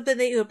 It's like something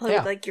that you would play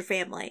with like your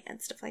family and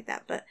stuff like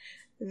that, but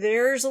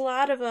there's a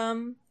lot of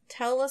them.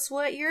 Tell us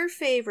what your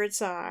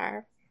favorites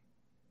are.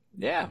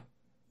 Yeah,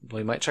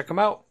 we might check them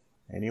out.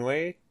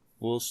 Anyway,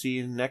 we'll see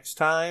you next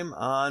time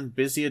on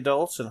Busy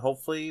Adults, and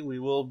hopefully we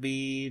will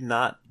be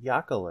not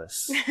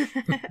Yakaless.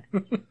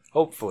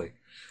 Hopefully.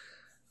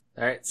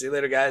 All right, see you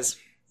later, guys.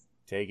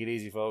 Take it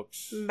easy,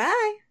 folks.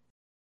 Bye.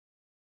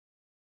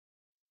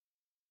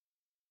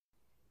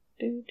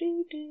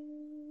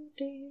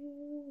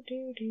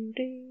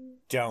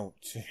 Don't.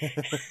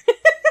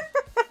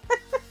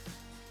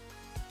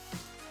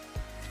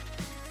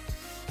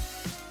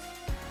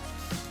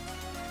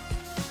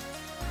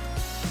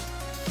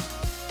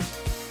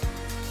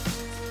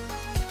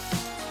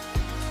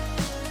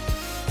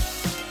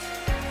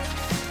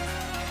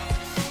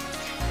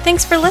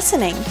 Thanks for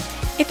listening.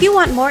 If you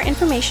want more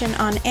information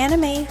on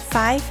Anime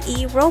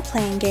 5e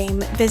role-playing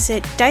game,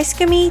 visit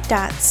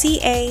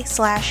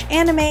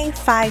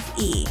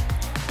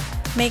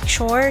dicegamy.ca/anime5e. Make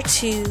sure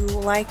to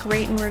like,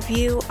 rate, and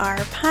review our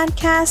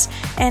podcast,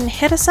 and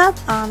hit us up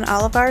on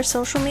all of our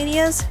social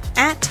medias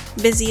at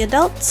Busy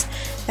Adults.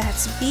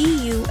 That's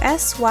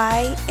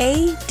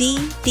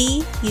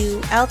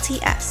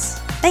BUSYADDULTS.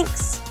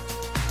 Thanks.